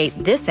to create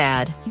this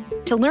ad.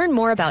 To learn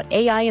more about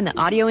AI in the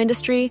audio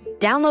industry,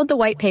 download the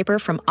white paper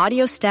from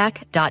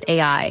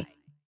audiostack.ai.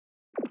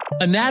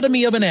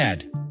 Anatomy of an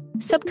ad.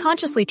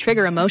 Subconsciously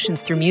trigger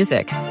emotions through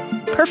music.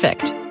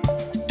 Perfect.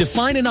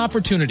 Define an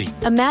opportunity.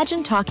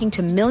 Imagine talking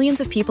to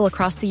millions of people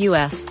across the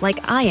U.S.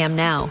 like I am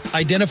now.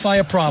 Identify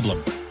a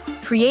problem.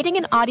 Creating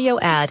an audio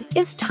ad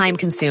is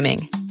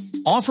time-consuming.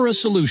 Offer a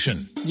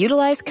solution.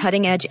 Utilize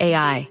cutting-edge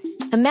AI.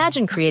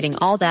 Imagine creating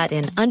all that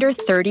in under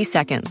 30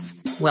 seconds.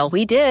 Well,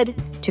 we did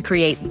to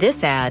create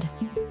this ad.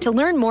 To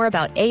learn more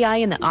about AI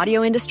in the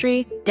audio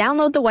industry,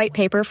 download the white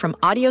paper from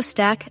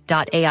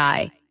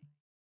audiostack.ai.